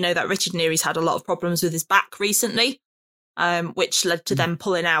since we know that Richard Neary's had a lot of problems with his back recently, which led to them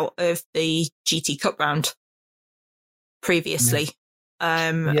pulling out of the GT Cup round previously.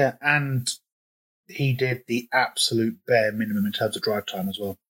 And he did the absolute bare minimum in terms of drive time as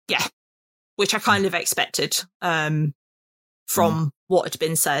well. Yeah, which I kind of expected from what had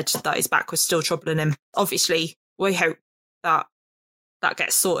been said, that his back was still troubling him. Obviously, we hope that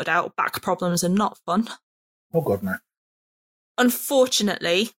gets sorted out. Back problems are not fun. Oh, God, no.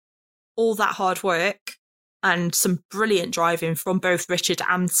 Unfortunately, all that hard work and some brilliant driving from both Richard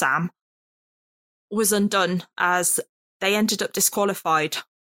and Sam was undone as they ended up disqualified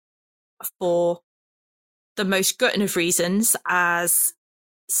for the most gutting of reasons, as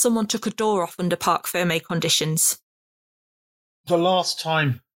someone took a door off under parc fermé conditions. The last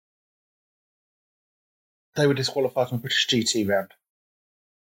time they were disqualified from the British GT round,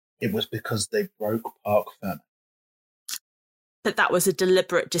 it was because they broke parc fermé. But that was a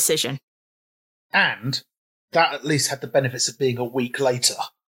deliberate decision. And that at least had the benefits of being a week later.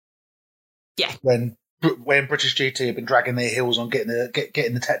 Yeah. When British GT had been dragging their heels on getting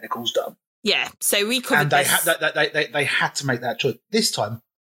the technicals done. Yeah, so we covered and they had to make that choice. This time,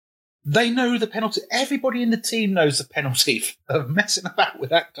 they know the penalty. Everybody in the team knows the penalty of messing about with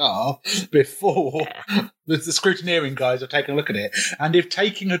that car before the scrutineering guys have taken a look at it. And if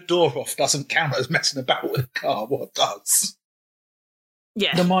taking a door off doesn't count as messing about with a car, what does?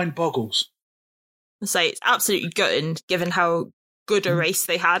 Yeah. The mind boggles. So it's absolutely gutting, given how good a race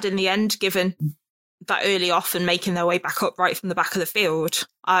they had in the end, given that early off and making their way back up right from the back of the field.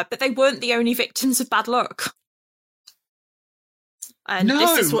 But they weren't the only victims of bad luck. And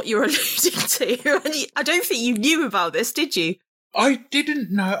this is what you're alluding to. I don't think you knew about this, did you? I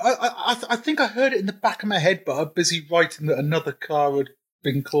didn't know. I think I heard it in the back of my head, but I'm busy writing that another car had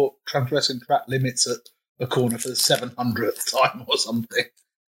been caught transgressing track limits at a corner for the 700th time or something.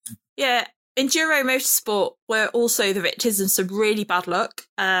 Yeah. Enduro Motorsport were also the victims of some really bad luck.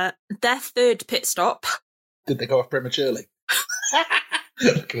 Their third pit stop. Did they go off prematurely?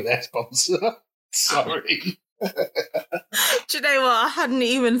 Look at their sponsor. Sorry. Do you know what? I hadn't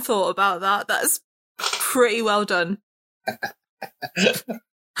even thought about that. That's pretty well done. And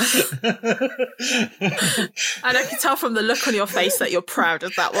I can tell from the look on your face that you're proud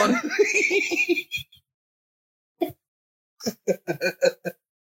of that one.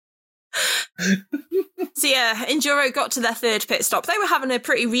 So yeah, Enduro got to their third pit stop. They were having a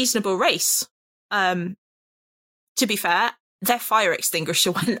pretty reasonable race. To be fair, their fire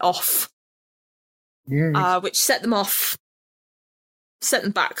extinguisher went off, which set them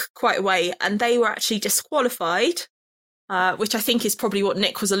back quite a way, and they were actually disqualified, which I think is probably what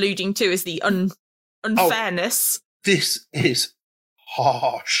Nick was alluding to, is the unfairness. Oh, this is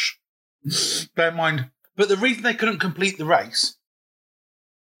harsh. Bear in mind, but the reason they couldn't complete the race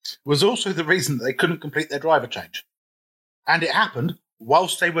was also the reason that they couldn't complete their driver change. And it happened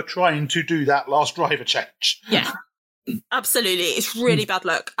whilst they were trying to do that last driver change. Yeah, absolutely. It's really bad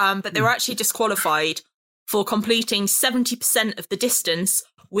luck. But they were actually disqualified for completing 70% of the distance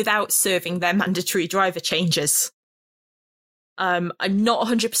without serving their mandatory driver changes. I'm not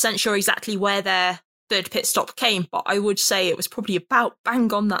 100% sure exactly where their third pit stop came, but I would say it was probably about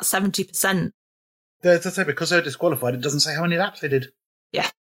bang on that 70%. As I say, because they're disqualified, it doesn't say how many laps they did. Yeah.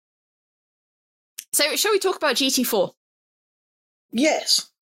 So, shall we talk about GT4?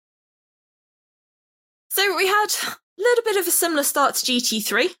 Yes. So, we had a little bit of a similar start to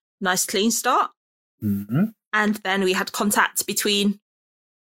GT3. Nice, clean start. Mm-hmm. And then we had contact between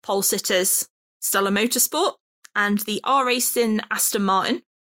pole sitters Stella Motorsport and the R-Racing Aston Martin,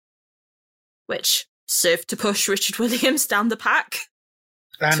 which served to push Richard Williams down the pack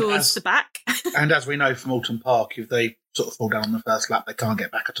towards the back. And as we know from Alton Park, if they sort of fall down on the first lap, they can't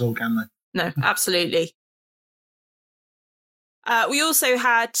get back at all, can they? No, absolutely. We also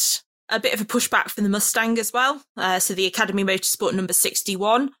had a bit of a pushback from the Mustang as well. So the Academy Motorsport number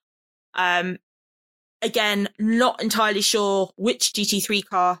 61. Again, not entirely sure which GT3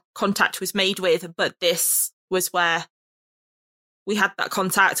 car contact was made with, but this was where we had that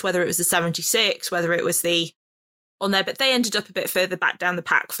contact, whether it was the 76, whether it was the on there, but they ended up a bit further back down the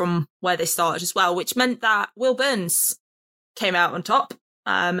pack from where they started as well, which meant that Will Burns came out on top.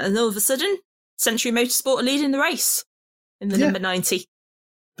 And all of a sudden, Century Motorsport are leading the race in the number 90.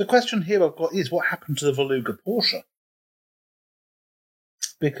 The question here I've got is, what happened to the Voluga Porsche?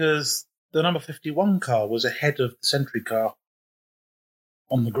 Because the number 51 car was ahead of the Century car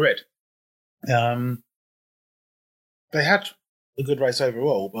on the grid. They had a good race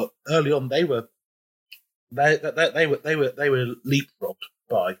overall, but early on they were leapfrogged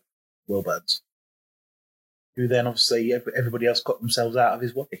by Will Burns. who then obviously everybody else got themselves out of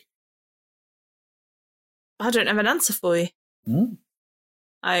his way. I don't have an answer for you.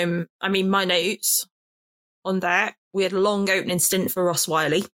 I mean, my notes on that, we had a long opening stint for Ross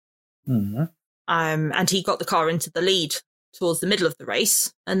Wiley. And he got the car into the lead towards the middle of the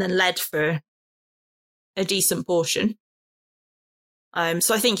race and then led for a decent portion.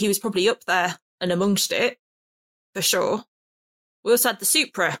 So I think he was probably up there and amongst it, for sure. We also had the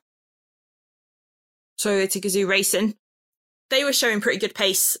Supra. Toyota Gazoo Racing. They were showing pretty good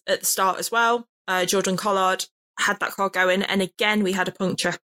pace at the start as well. Jordan Collard had that car going, and again we had a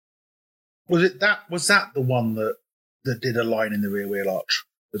puncture. Was that the one that did a line in the rear wheel arch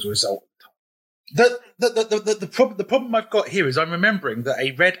as a result? The problem I've got here is I'm remembering that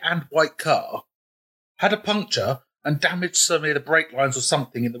a red and white car had a puncture and damaged some of the brake lines or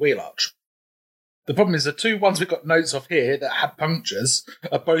something in the wheel arch. The problem is the two ones we've got notes of here that had punctures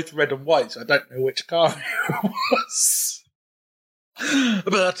are both red and white, so I don't know which car it was.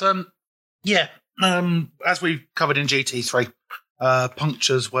 But, as we've covered in GT3,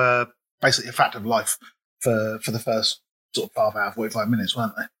 punctures were basically a fact of life for the first sort of 5 hour, 45 minutes,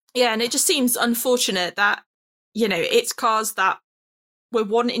 weren't they? Yeah, and it just seems unfortunate that, it's cars that we're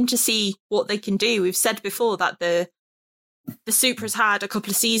wanting to see what they can do. We've said before that the Supra's had a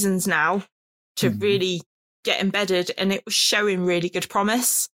couple of seasons now to really get embedded, and it was showing really good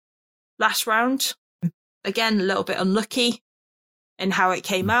promise last round. Again, a little bit unlucky in how it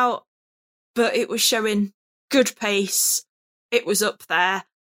came out, but it was showing good pace. It was up there,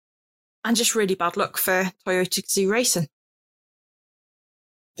 and just really bad luck for Toyota Gazoo Racing.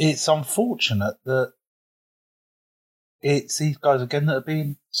 It's unfortunate that it's these guys again that are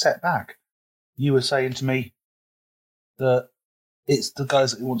being set back. You were saying to me that it's the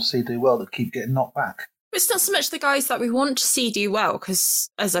guys that you want to see do well that keep getting knocked back. It's not so much the guys that we want to see do well, because,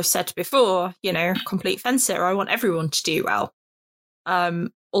 as I've said before, complete fencer, I want everyone to do well.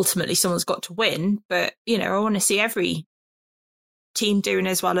 Ultimately, someone's got to win, but, I want to see every team doing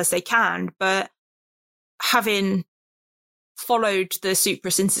as well as they can. But having followed the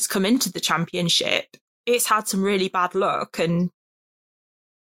Supra since it's come into the championship, it's had some really bad luck, and,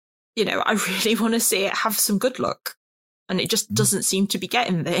 I really want to see it have some good luck. And it just doesn't seem to be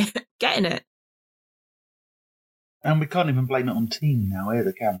getting it. And we can't even blame it on team now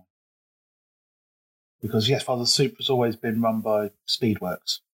either, can we? Because yes, Father Supra's always been run by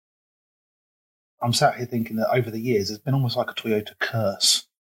Speedworks. I'm sat here thinking that over the years, it's been almost like a Toyota curse.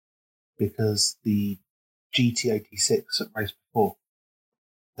 Because the GT86 that raced before,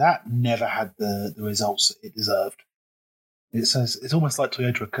 that never had the results that it deserved. It's almost like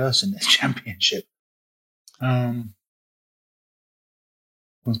Toyota are cursing this championship.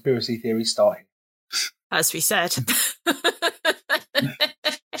 Conspiracy theories starting. As we said.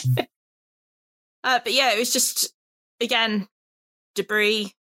 But yeah, it was just, again,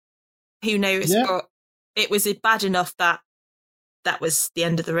 debris. Who knows? Yeah. But it was bad enough that was the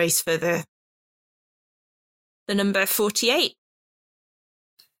end of the race for the number 48.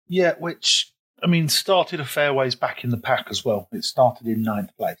 Yeah, which, started a fair ways back in the pack as well. It started in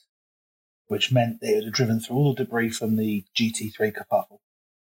 9th place, which meant they had driven through all the debris from the GT3 kerfuffle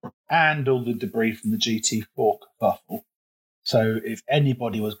and all the debris from the GT4 kerfuffle. So if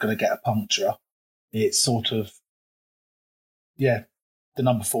anybody was going to get a puncture, it's sort of, the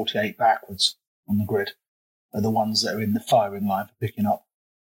number 48 backwards on the grid are the ones that are in the firing line for picking up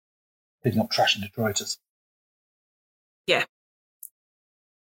trash and Detroiters. Yeah.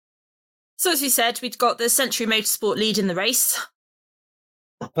 So as we said, we'd got the Century Motorsport leading the race.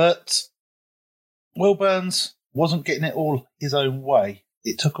 But Will Burns wasn't getting it all his own way.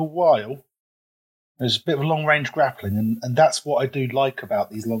 It took a while. There's a bit of a long-range grappling, and that's what I do like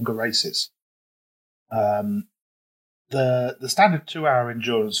about these longer races. The standard 2-hour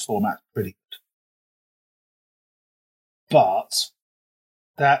endurance format's pretty good. But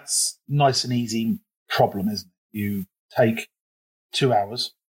that's nice and easy problem, isn't it? You take 2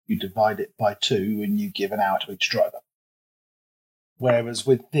 hours, you divide it by 2, and you give an hour to each driver. Whereas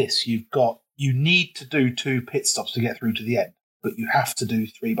with this, you need to do 2 pit stops to get through to the end, but you have to do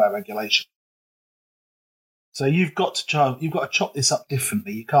 3 by regulation. So you've got to chop this up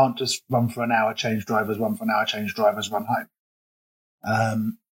differently. You can't just run for an hour, change drivers, run for an hour, change drivers, run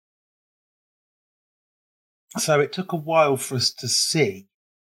home. So it took a while for us to see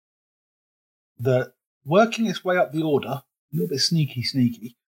that working its way up the order, a little bit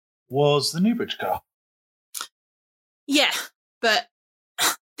sneaky, was the Newbridge car. Yeah, but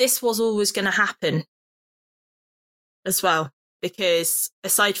this was always going to happen as well, because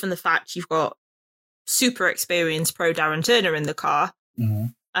aside from the fact you've got super experienced pro Darren Turner in the car,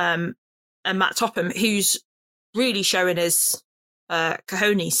 and Matt Topham, who's really showing his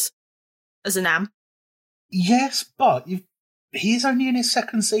cojones as an AM. Yes, but he's only in his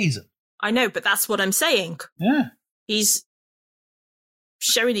second season. I know, but that's what I'm saying. Yeah. He's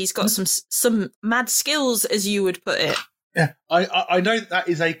showing he's got some mad skills, as you would put it. Yeah, I know that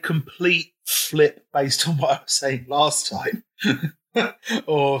is a complete flip based on what I was saying last time,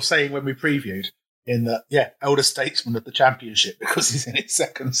 or saying when we previewed, in that, elder statesman of the championship because he's in his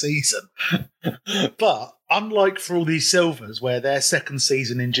second season. But unlike for all these silvers, where their second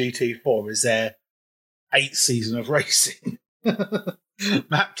season in GT4 is their 8th season of racing,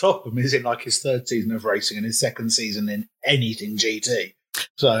 Matt Topham is in like his 3rd season of racing and his 2nd season in anything GT.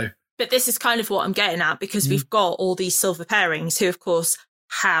 So, but this is kind of what I'm getting at, because we've got all these silver pairings who, of course,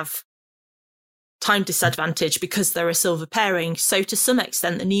 have time disadvantage because they're a silver pairing. So to some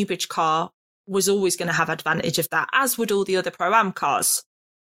extent, the Newbridge car was always going to have advantage of that, as would all the other Pro-Am cars.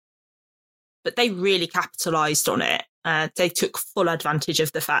 But they really capitalised on it. They took full advantage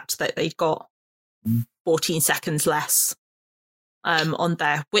of the fact that they'd got 14 seconds less on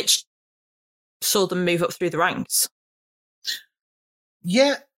there, which saw them move up through the ranks.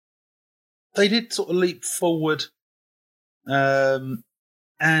 Yeah, they did sort of leap forward. And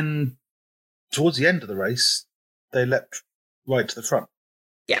towards the end of the race, they leapt right to the front.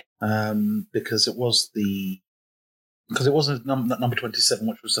 Yeah. Because it wasn't number 27,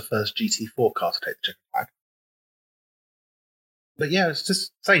 which was the first GT4 car to take the checkered flag. But yeah, it's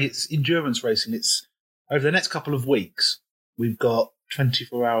just say it's endurance racing. It's over the next couple of weeks, we've got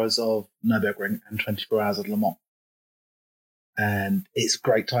 24 hours of Nürburgring and 24 hours of Le Mans. And it's a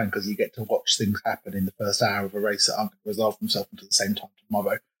great time because you get to watch things happen in the first hour of a race that aren't going to resolve themselves until the same time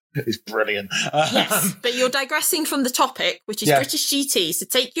tomorrow. It's brilliant. Yes, but you're digressing from the topic, which is British GT, so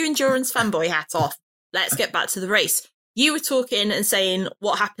take your endurance fanboy hat off. Let's get back to the race. You were talking and saying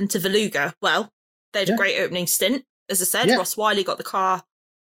what happened to Veluga. Well, they had a great opening stint. As I said, Ross Wiley got the car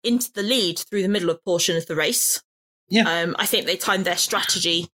into the lead through the middle portion of the race. Yeah. I think they timed their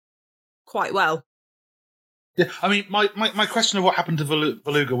strategy quite well. Yeah, I mean, my question of what happened to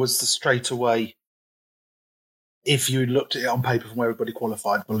Veluga was the straight away. If you looked at it on paper from where everybody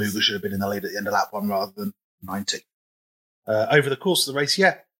qualified, Beluga should have been in the lead at the end of lap 1 rather than 90. Over the course of the race,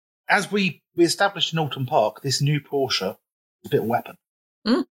 as we established in Alton Park, this new Porsche is a bit of a weapon.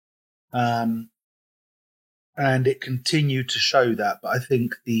 And it continued to show that, but I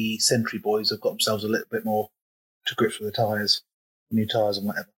think the Sentry boys have got themselves a little bit more to grips with the tyres, new tyres and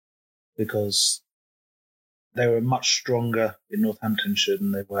whatever, because they were much stronger in Northamptonshire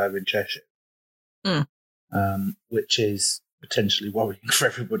than they were in Cheshire. Which is potentially worrying for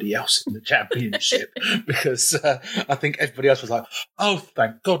everybody else in the championship because I think everybody else was like, oh,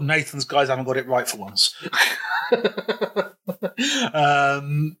 thank God Nathan's guys haven't got it right for once.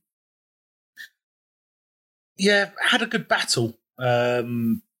 Had a good battle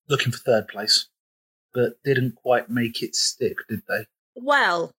looking for 3rd place, but didn't quite make it stick, did they?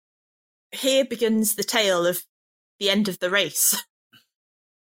 Well, here begins the tale of the end of the race.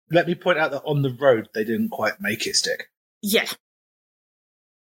 Let me point out that on the road, they didn't quite make it stick. Yeah.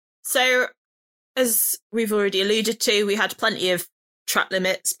 So, as we've already alluded to, we had plenty of track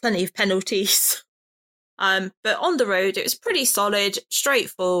limits, plenty of penalties. But on the road, it was pretty solid,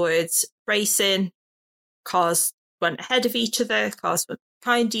 straightforward racing. Cars went ahead of each other, cars went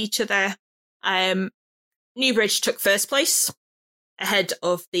behind each other. Newbridge took 1st place, ahead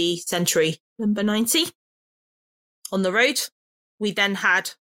of the Century number 90. On the road, we then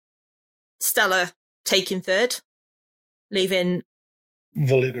had Stella taking 3rd, leaving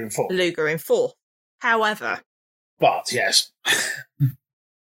Veluga in 4th. However, but yes,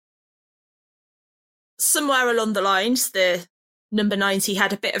 somewhere along the lines, the number 90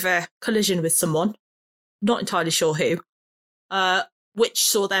 had a bit of a collision with someone, not entirely sure who, which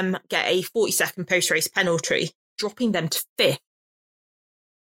saw them get a 40-second post-race penalty, dropping them to 5th.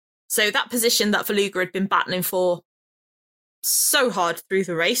 So that position that Veluga had been battling for so hard through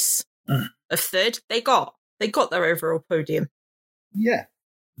the race of 3rd, they got their overall podium. Yeah.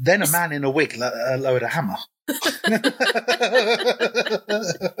 Then a man in a wig lowered a hammer.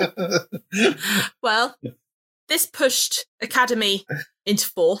 Well, this pushed Academy into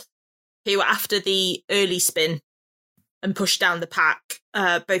 4th, who were after the early spin and pushed down the pack.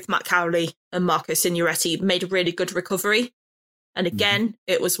 Both Matt Cowley and Marco Signoretti made a really good recovery. And again,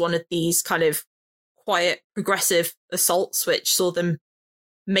 it was one of these kind of quiet, progressive assaults, which saw them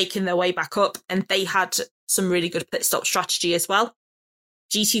making their way back up. And they had some really good pit stop strategy as well.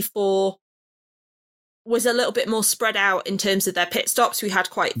 GT4 was a little bit more spread out in terms of their pit stops. We had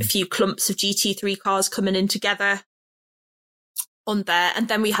quite a few clumps of GT3 cars coming in together on there. And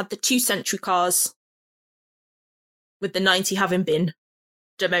then we had the 2 Century cars with the 90 having been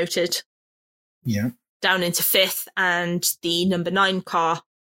demoted down into 5th, and the number 9 car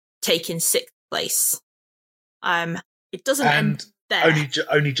taking 6th place. It doesn't end there.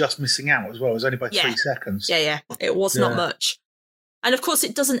 Only just missing out as well. It was only by 3 seconds. Yeah. It was not much. And of course,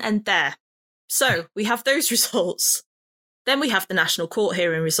 it doesn't end there. So we have those results. Then we have the National Court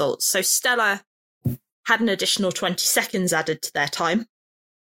hearing results. So Stella had an additional 20 seconds added to their time.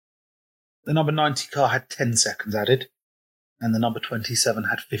 The number 90 car had 10 seconds added, and the number 27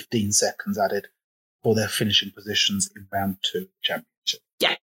 had 15 seconds added for their finishing positions in round 2 of the championship.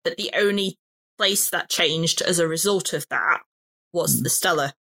 Yeah, but the only place that changed as a result of that was the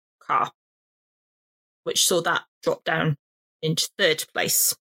Stella car, which saw that drop down into 3rd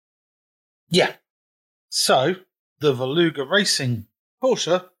place. Yeah. So the Veluga Racing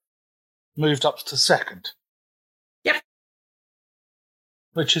Porsche moved up to 2nd. Yep.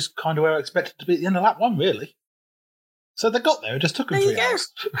 Which is kind of where I expected to be at the end of lap 1, really. So they got there. It just took them 3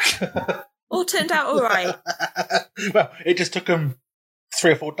 hours. All turned out all right. Well, it just took them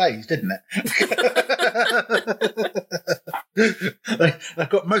 3 or 4 days, didn't it? They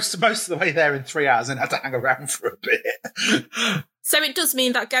got most of the way there in 3 hours and had to hang around for a bit. So it does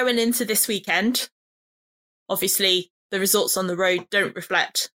mean that going into this weekend, obviously the results on the road don't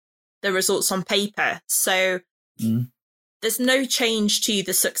reflect the results on paper. So there's no change to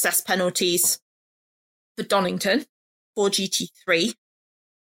the success penalties for Donington for GT3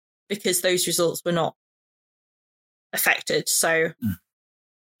 because those results were not affected. So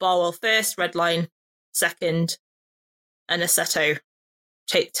Barwell 1st, Redline 2nd, and Assetto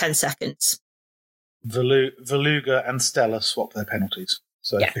take 10 seconds. Veluga and Stella swapped their penalties.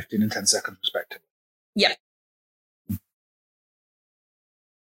 So 15 and 10 seconds respectively. Yeah.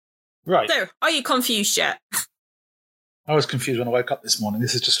 Right. So, are you confused yet? I was confused when I woke up this morning.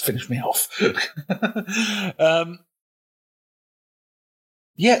 This has just finished me off.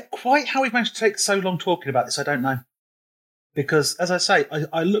 Quite how we've managed to take so long talking about this, I don't know. Because, as I say,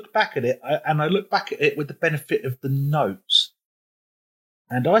 I look back at it, and I look back at it with the benefit of the notes.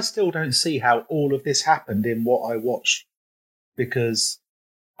 And I still don't see how all of this happened in what I watched. Because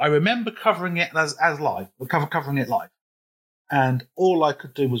I remember covering it as live, covering it live. And all I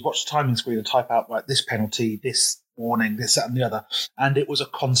could do was watch the timing screen and type out, right, this penalty, this warning, this, that, and the other. And it was a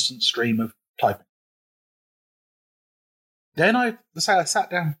constant stream of typing. Then I sat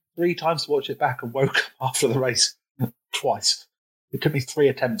down 3 times to watch it back and woke up after the race twice. It took me 3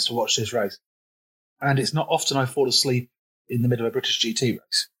 attempts to watch this race. And it's not often I fall asleep in the middle of a British GT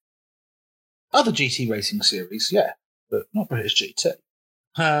race. Other GT racing series, yeah, but not British GT.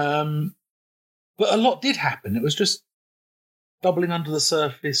 But a lot did happen. It was just bubbling under the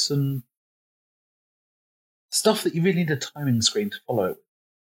surface and stuff that you really need a timing screen to follow,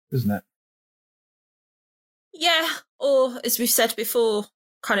 isn't it? Yeah, or as we've said before,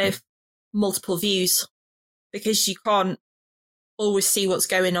 kind of multiple views, because you can't always see what's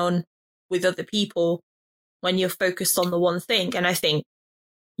going on with other people when you're focused on the one thing. And I think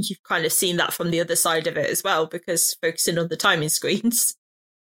you've kind of seen that from the other side of it as well, because focusing on the timing screens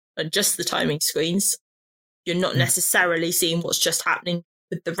and just the timing screens, you're not necessarily seeing what's just happening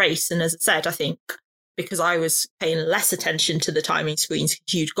with the race. And as I said, I think because I was paying less attention to the timing screens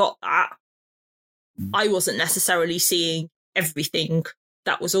because you'd got that, I wasn't necessarily seeing everything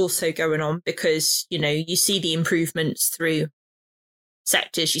that was also going on, because, you know, you see the improvements through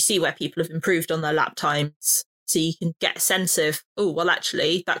sectors, you see where people have improved on their lap times. So you can get a sense of, oh, well,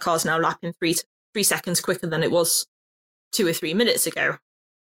 actually, that car's now lapping 3 seconds quicker than it was 2 or 3 minutes ago.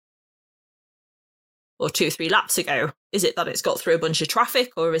 Or 2 or 3 laps ago. Is it that it's got through a bunch of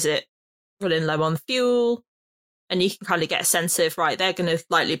traffic, or is it running low on fuel? And you can kind of get a sense of, right, they're going to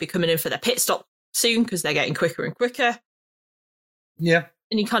likely be coming in for their pit stop soon because they're getting quicker and quicker. Yeah.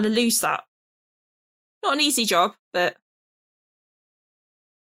 And you kind of lose that. Not an easy job, but...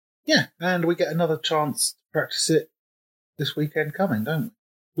 Yeah, and we get another chance to practice it this weekend coming, don't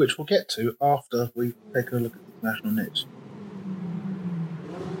we? Which we'll get to after we take a look at the national news.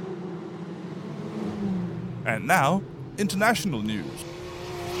 And now, international news.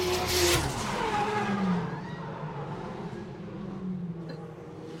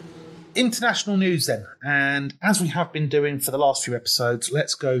 International news then, and as we have been doing for the last few episodes,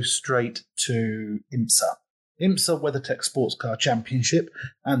 let's go straight to IMSA. IMSA WeatherTech Sports Car Championship,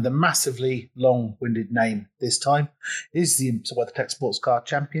 and the massively long-winded name this time is the IMSA WeatherTech Sports Car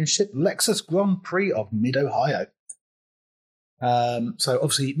Championship Lexus Grand Prix of Mid-Ohio. So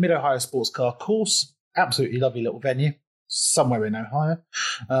obviously Mid-Ohio Sports Car Course, absolutely lovely little venue, somewhere in Ohio,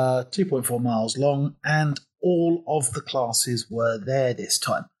 2.4 miles long, and all of the classes were there this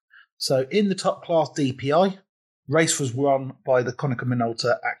time. So in the top class DPI, Race was won by the Konica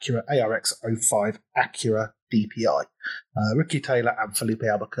Minolta Acura ARX 05 Acura DPI. Ricky Taylor and Felipe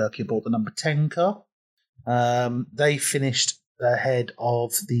Albuquerque bought the number 10 car. They finished ahead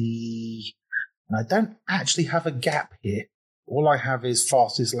of the... And I don't actually have a gap here. All I have is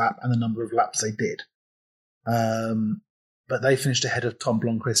fastest lap and the number of laps they did. But they finished ahead of Tom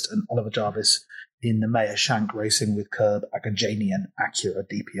Blomqvist and Oliver Jarvis in the Meyer Shank Racing with Curb Agajanian Acura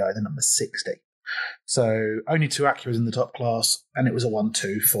DPI, the number 60. So only 2 Acuras in the top class, and it was a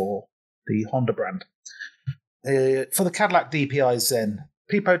 1-2 for the Honda brand. For the Cadillac DPIs then,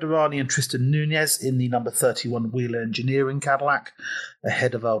 Pipo Derani and Tristan Nunez in the number 31 Wheeler Engineering Cadillac,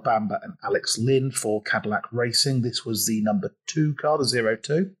 ahead of Albamba and Alex Lynn for Cadillac Racing. This was the number 2 car, the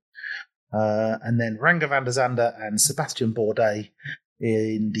 02. And then Ranga van der Zande and Sebastian Bourdais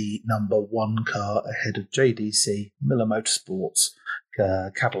in the number 1 car, ahead of JDC Miller Motorsports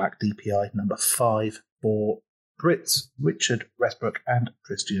Cadillac DPI number 5 for Brits Richard Westbrook and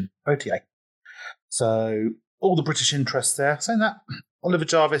Christian Bautier. So all the British interest there. Saying that, Oliver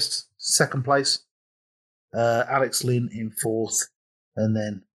Jarvis, 2nd place, Alex Lynn in 4th, and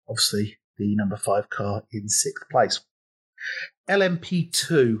then obviously the number 5 car in 6th place.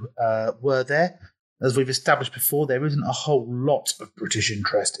 LMP2 were there. As we've established before, there isn't a whole lot of British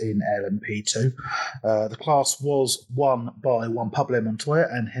interest in LMP2. The class was won by Juan Pablo Montoya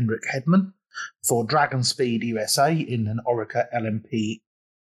and Henrik Hedman for Dragon Speed USA in an Orica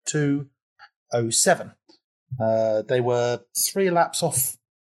LMP2 07. They were 3 laps off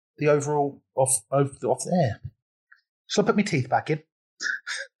the overall, off there. Shall I put my teeth back in?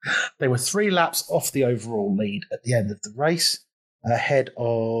 They were 3 laps off the overall lead at the end of the race, ahead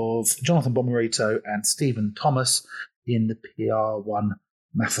of Jonathan Bomarito and Stephen Thomas in the PR1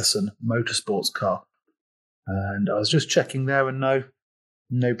 Matheson Motorsports car. And I was just checking there, and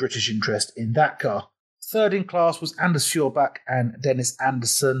no British interest in that car. 3rd in class was Anders Fjorbach and Dennis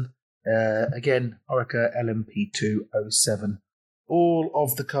Anderson. Again, Orica LMP2 07. All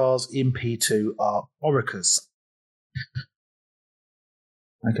of the cars in P2 are Oricas.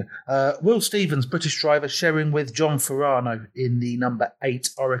 Okay. Will Stevens, British driver, sharing with John Ferrano in the number 8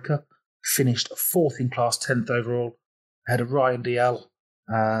 Orica, finished 4th in class, 10th overall, ahead of Ryan DL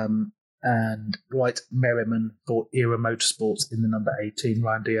and Dwight Merriman for Era Motorsports in the number 18.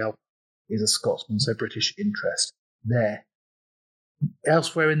 Ryan DL is a Scotsman, so British interest there.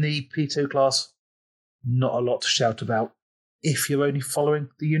 Elsewhere in the P2 class, not a lot to shout about if you're only following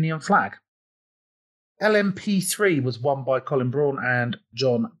the Union flag. LMP3 was won by Colin Braun and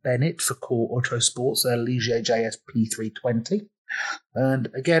John Bennett for Core Autosports, their Ligier JS P320. And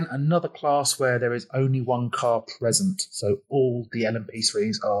again, another class where there is only 1 car present, so all the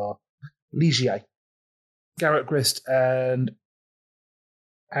LMP3s are Ligier. Garrett Grist and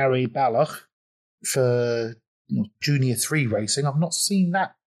Ari Ballach for Junior 3 Racing. I've not seen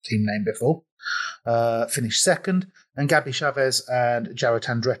that team name before. Finished 2nd. And Gabby Chavez and Jarrett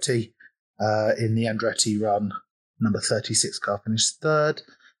Andretti in the Andretti run, number 36 car, finished 3rd.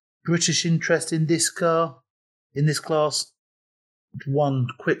 British interest in this car, in this class. 1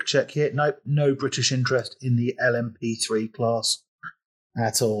 quick check here. Nope, no British interest in the LMP3 class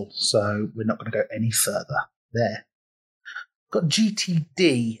at all. So we're not going to go any further there. Got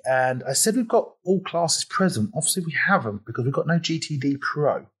GTD, and I said we've got all classes present. Obviously we haven't, because we've got no GTD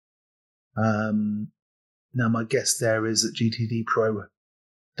Pro. Now my guess there is that GTD Pro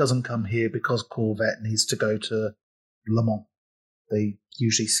doesn't come here because Corvette needs to go to Le Mans. They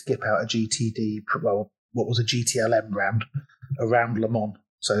usually skip out a GTD, well, what was a GTLM round around Le Mans,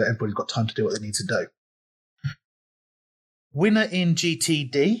 so that everybody's got time to do what they need to do. Winner in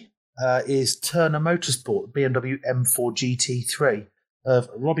GTD is Turner Motorsport, BMW M4 GT3 of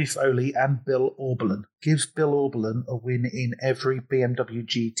Robbie Foley and Bill Auberlen. Gives Bill Auberlen a win in every BMW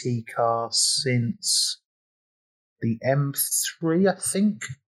GT car since the M3, I think.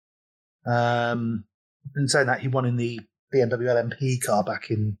 In saying that, he won in the BMW LMP car back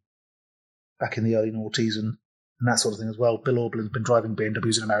in the early noughties and that sort of thing as well. Bill Auberlen's been driving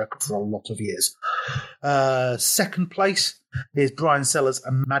BMWs in America for a lot of years. 2nd place is Brian Sellers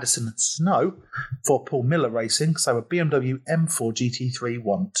and Madison Snow for Paul Miller Racing, so a BMW M4 GT3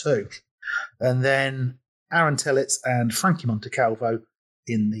 1-2. And then Aaron Tellitz and Frankie Montecalvo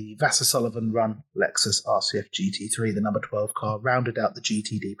in the Vassar Sullivan run Lexus RCF GT3, the number 12 car, rounded out the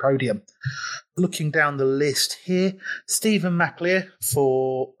GTD podium. Looking down the list here, Stephen McLear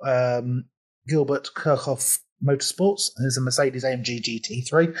for Gilbert Kirchhoff Motorsports, and there's a Mercedes AMG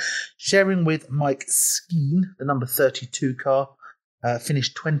GT3, sharing with Mike Skeen, the number 32 car,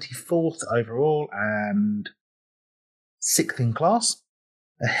 finished 24th overall and 6th in class.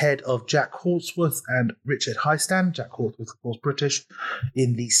 ahead of Jack Hawksworth and Richard Highstand. Jack Hawksworth, of course, British,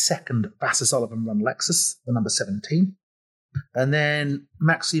 in the second Vasser Sullivan run Lexus, the number 17. And then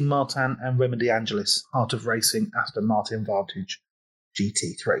Maxime Martin and Raymond De Angelis, Heart of Racing, Aston Martin Vantage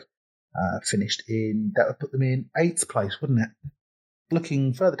GT3. Finished in, that would put them in 8th place, wouldn't it?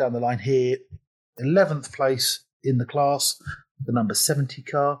 Looking further down the line here, 11th place in the class, the number 70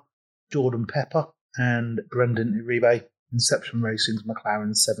 car, Jordan Pepper and Brendan Uribe, Inception Racing's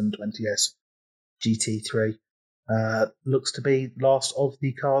McLaren 720S GT3. Looks to be last of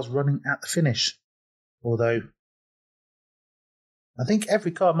the cars running at the finish. Although, I think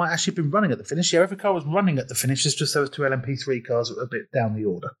every car might actually have been running at the finish. Yeah, every car was running at the finish. It's just there was 2 LMP3 cars that were a bit down the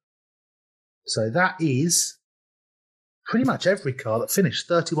order. So that is pretty much every car that finished.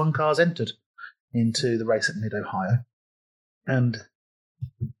 31 cars entered into the race at Mid-Ohio. And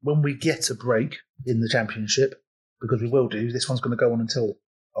when we get a break in the championship, because we will do, this one's going to go on until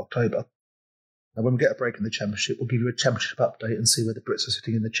October. And when we get a break in the championship, we'll give you a championship update and see where the Brits are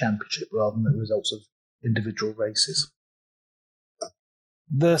sitting in the championship rather than the results of individual races.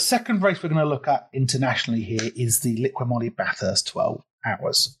 The second race we're going to look at internationally here is the Liqui Moly Bathurst 12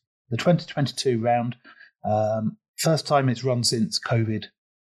 Hours. The 2022 round, first time it's run since COVID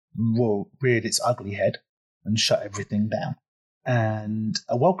reared its ugly head and shut everything down. And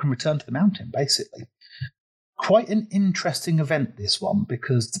a welcome return to the mountain, basically. Quite an interesting event, this one,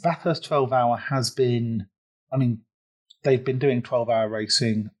 because the Bathurst 12-hour has been, they've been doing 12-hour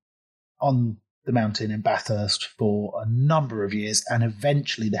racing on the mountain in Bathurst for a number of years, and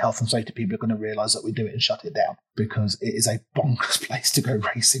eventually the health and safety people are going to realise that we do it and shut it down, because it is a bonkers place to go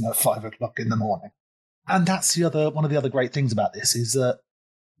racing at 5 o'clock in the morning. And that's one of the other great things about this, is that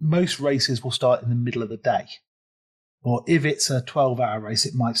most races will start in the middle of the day. Or if it's a 12-hour race,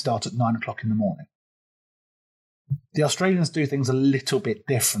 it might start at 9 o'clock in the morning. The Australians do things a little bit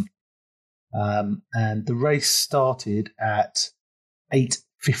different. And the race started at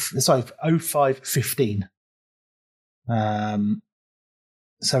 05:15.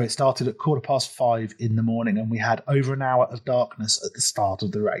 So it started at 5:15 in the morning, and we had over an hour of darkness at the start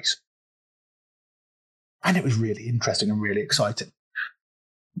of the race. And it was really interesting and really exciting.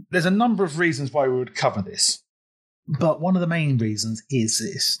 There's a number of reasons why we would cover this. But one of the main reasons is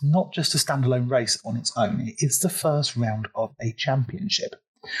this, not just a standalone race on its own, it is the first round of a championship.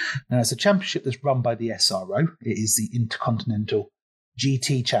 Now, it's a championship that's run by the SRO. It is the Intercontinental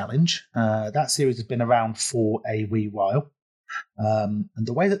GT Challenge. That series has been around for a wee while. And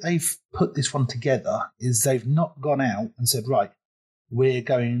the way that they've put this one together is they've not gone out and said, right, we're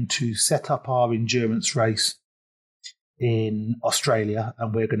going to set up our endurance race in Australia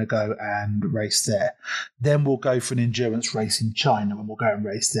and we're going to go and race there. Then we'll go for an endurance race in China and we'll go and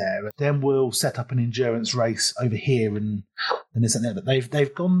race there. Then we'll set up an endurance race over here and this and that. But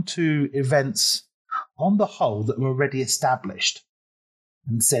they've gone to events on the whole that were already established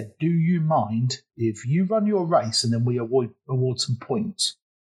and said, do you mind if you run your race and then we award some points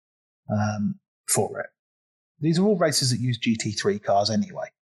for it? These are all races that use GT3 cars anyway.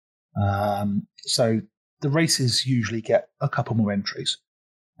 So the races usually get a couple more entries,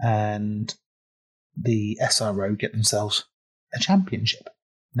 and the SRO get themselves a championship.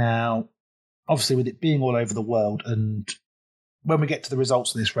 Now, obviously, with it being all over the world, and when we get to the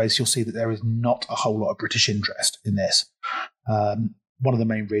results of this race, you'll see that there is not a whole lot of British interest in this. One of the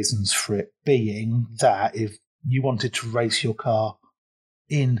main reasons for it being that if you wanted to race your car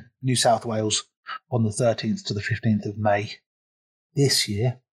in New South Wales on the 13th to the 15th of May this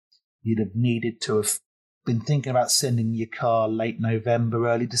year, you'd have needed to have been thinking about sending your car late November,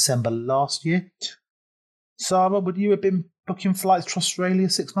 early December last year. Sarah, would you have been booking flights to Australia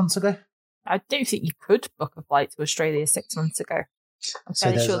 6 months ago? I don't think you could book a flight to Australia 6 months ago. I'm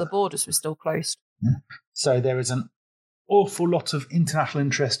fairly sure the borders were still closed. Yeah. So there is an awful lot of international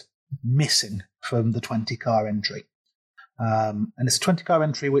interest missing from the 20-car entry. And it's a 20-car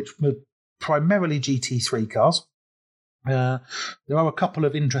entry which were primarily GT3 cars. There are a couple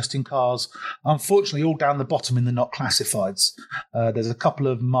of interesting cars, unfortunately all down the bottom in the not classifieds. There's a couple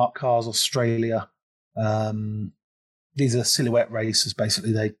of Mark Cars Australia. These are silhouette races.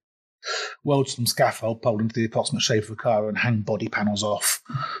 Basically, they weld some scaffold pole into the approximate shape of a car and hang body panels off.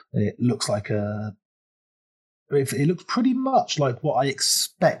 It looks like it looks pretty much like what I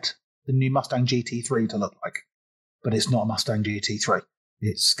expect the new Mustang GT3 to look like, but it's not a Mustang GT3.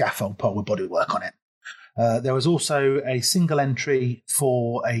 It's scaffold pole with bodywork on it. There was also a single entry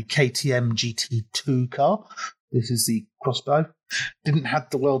for a KTM GT2 car. This is the Crossbow. Didn't have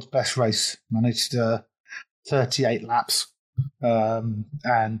the world's best race. Managed 38 laps.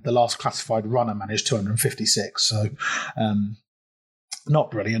 And the last classified runner managed 256. So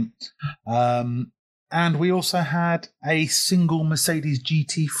Not brilliant. And we also had a single Mercedes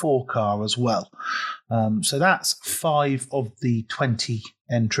GT4 car as well. So that's 5 of the 20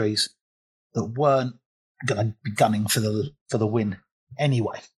 entries that weren't going to be gunning for the win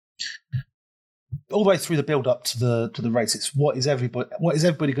anyway. All the way through the build up to the races, what is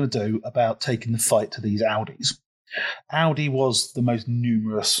everybody going to do about taking the fight to these Audis? Audi was the most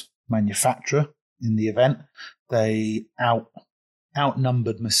numerous manufacturer in the event. They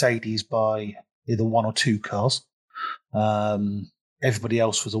outnumbered Mercedes by either 1 or 2 cars. Everybody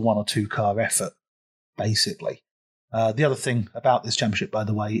else was a 1 or 2 car effort, basically. The other thing about this championship, by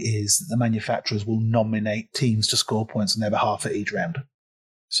the way, is that the manufacturers will nominate teams to score points on their behalf at each round.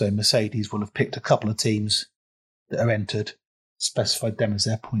 So Mercedes will have picked a couple of teams that are entered, specified them as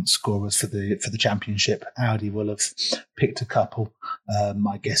their point scorers for the championship. Audi will have picked a couple.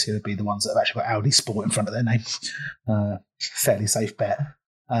 I guess it would be the ones that have actually got Audi Sport in front of their name. Fairly safe bet.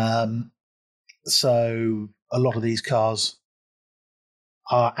 So a lot of these cars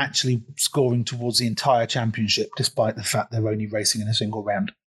are actually scoring towards the entire championship, despite the fact they're only racing in a single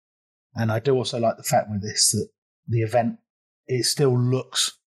round. And I do also like the fact with this that the event, it still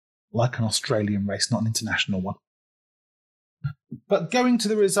looks like an Australian race, not an international one. But going to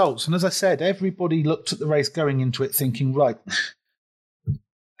the results, and as I said, everybody looked at the race going into it thinking, right,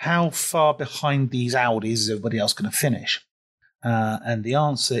 how far behind these Audis is everybody else going to finish? And the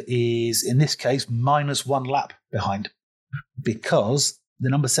answer is, in this case, -1 lap behind, because the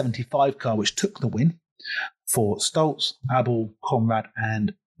number 75 car, which took the win for Stoltz, Abel, Conrad,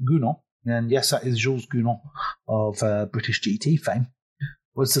 and Gounon, and yes, that is Jules Gounon of British GT fame,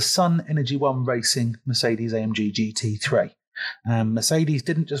 was the Sun Energy One Racing Mercedes AMG GT3. Mercedes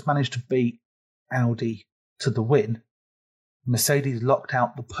didn't just manage to beat Audi to the win, Mercedes locked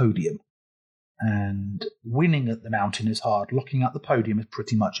out the podium. And winning at the mountain is hard. Locking out the podium is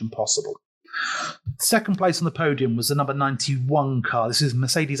pretty much impossible. Second place on the podium was the number 91 car. This is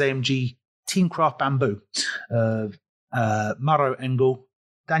Mercedes AMG Teamcraft Bamboo. Maro Engel,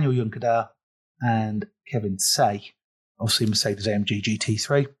 Daniel Juncker, and Kevin Say. Obviously Mercedes AMG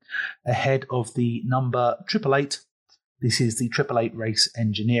GT3. Ahead of the number 888. This is the 888 Race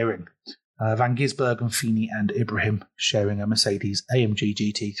Engineering. Van Gisbergen, Feeney and Ibrahim sharing a Mercedes AMG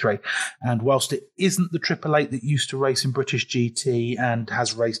GT3. And whilst it isn't the 888 that used to race in British GT and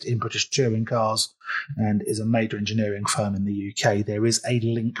has raced in British touring cars and is a major engineering firm in the UK, there is a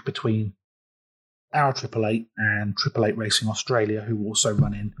link between our 888 and 888 Racing Australia, who also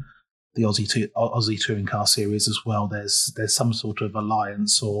run in the Aussie Touring Car Series as well. There's some sort of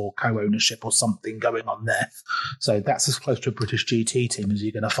alliance or co-ownership or something going on there. So that's as close to a British GT team as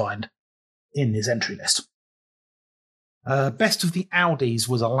you're going to find in this entry list. Best of the Audis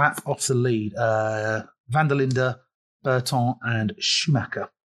was a lap off the lead. Van der Linde, Berton and Schumacher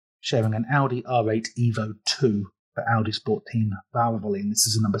sharing an Audi R8 Evo 2 for Audi Sport Team Valvoline. This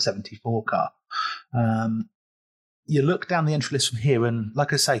is a number 74 car. You look down the entry list from here and,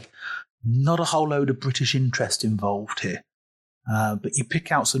 like I say, not a whole load of British interest involved here. But you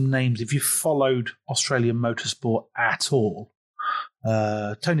pick out some names. If you've followed Australian motorsport at all,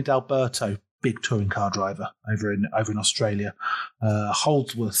 Tony D'Alberto, big touring car driver over in Australia.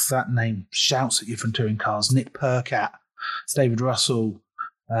 Holdsworth, that name shouts at you from touring cars. Nick Percat, David Russell.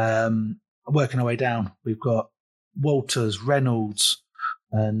 Working our way down, we've got Walters, Reynolds,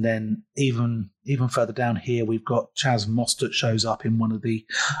 and then even further down here, we've got Chaz Mostert shows up in one of the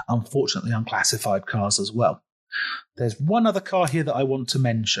unfortunately unclassified cars as well. There's one other car here that I want to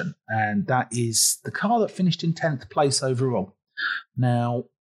mention, and that is the car that finished in 10th place overall. Now,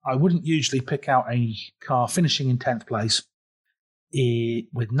 I wouldn't usually pick out a car finishing in 10th place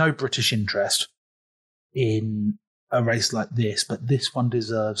with no British interest in a race like this, but this one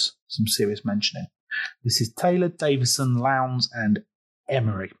deserves some serious mentioning. This is Taylor, Davison, Lowndes, and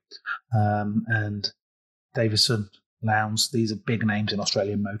Emery. And Davison, Lowndes, these are big names in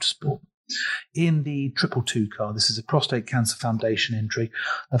Australian motorsport. In the 222 car, this is a Prostate Cancer Foundation entry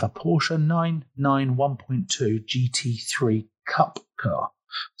of a Porsche 991.2 GT3 Cup car.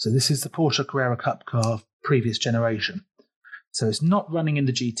 So this is the Porsche Carrera Cup car of previous generation. So it's not running in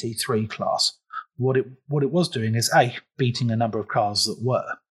the GT3 class. What it was doing is A, beating a number of cars that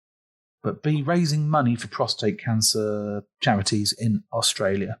were, but B, raising money for prostate cancer charities in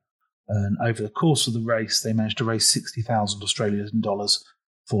Australia. And over the course of the race, they managed to raise 60,000 Australian dollars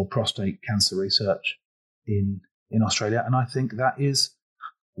for prostate cancer research in Australia. And I think that is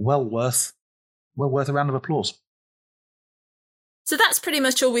well worth a round of applause. So that's pretty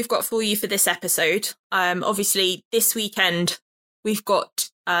much all we've got for you for this episode. Obviously, this weekend, we've got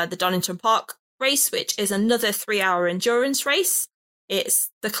the Donington Park race, which is another 3-hour endurance race.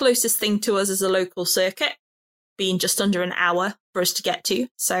 It's the closest thing to us as a local circuit, being just under an hour for us to get to.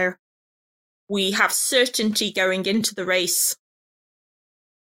 So we have certainty going into the race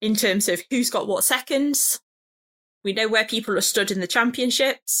in terms of who's got what seconds. We know where people are stood in the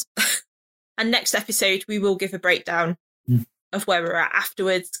championships. And next episode, we will give a breakdown of where we're at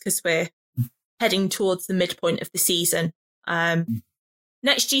afterwards, because we're heading towards the midpoint of the season.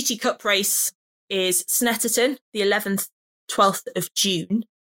 Next GT Cup race is Snetterton, the 11th, 12th of June,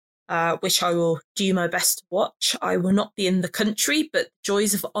 which I will do my best to watch. I will not be in the country, but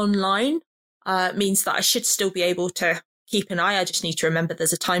joys of online means that I should still be able to keep an eye. I just need to remember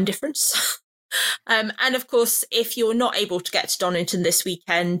there's a time difference. And of course, if you're not able to get to Donington this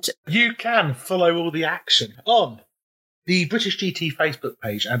weekend, you can follow all the action on the British GT Facebook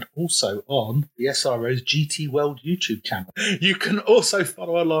page and also on the SRO's GT World YouTube channel. You can also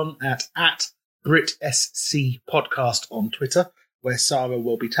follow along at BritSC Podcast on Twitter, where Sarah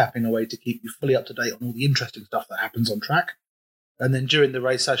will be tapping away to keep you fully up to date on all the interesting stuff that happens on track. And then during the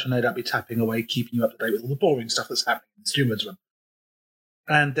race, I shall no doubt be tapping away, keeping you up to date with all the boring stuff that's happening in the stewards room.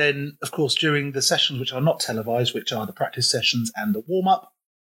 And then, of course, during the sessions which are not televised, which are the practice sessions and the warm-up,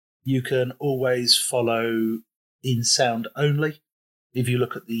 you can always follow in sound only. If you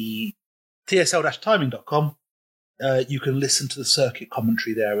look at the tsl-timing.com, you can listen to the circuit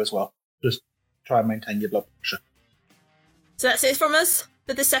commentary there as well. Just try and maintain your blood pressure. So that's it from us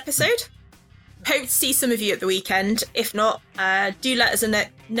for this episode. Hope to see some of you at the weekend. If not, do let us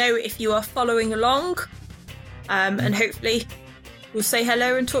know if you are following along. And hopefully we'll say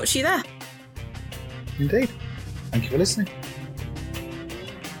hello and talk to you there. Indeed. Thank you for listening.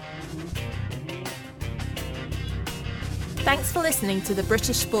 Thanks for listening to the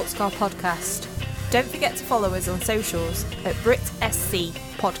British Sports Car Podcast. Don't forget to follow us on socials at BritSC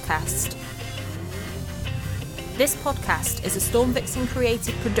Podcast. This podcast is a Storm Vixen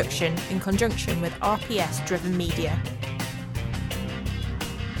created production in conjunction with RPS Driven Media.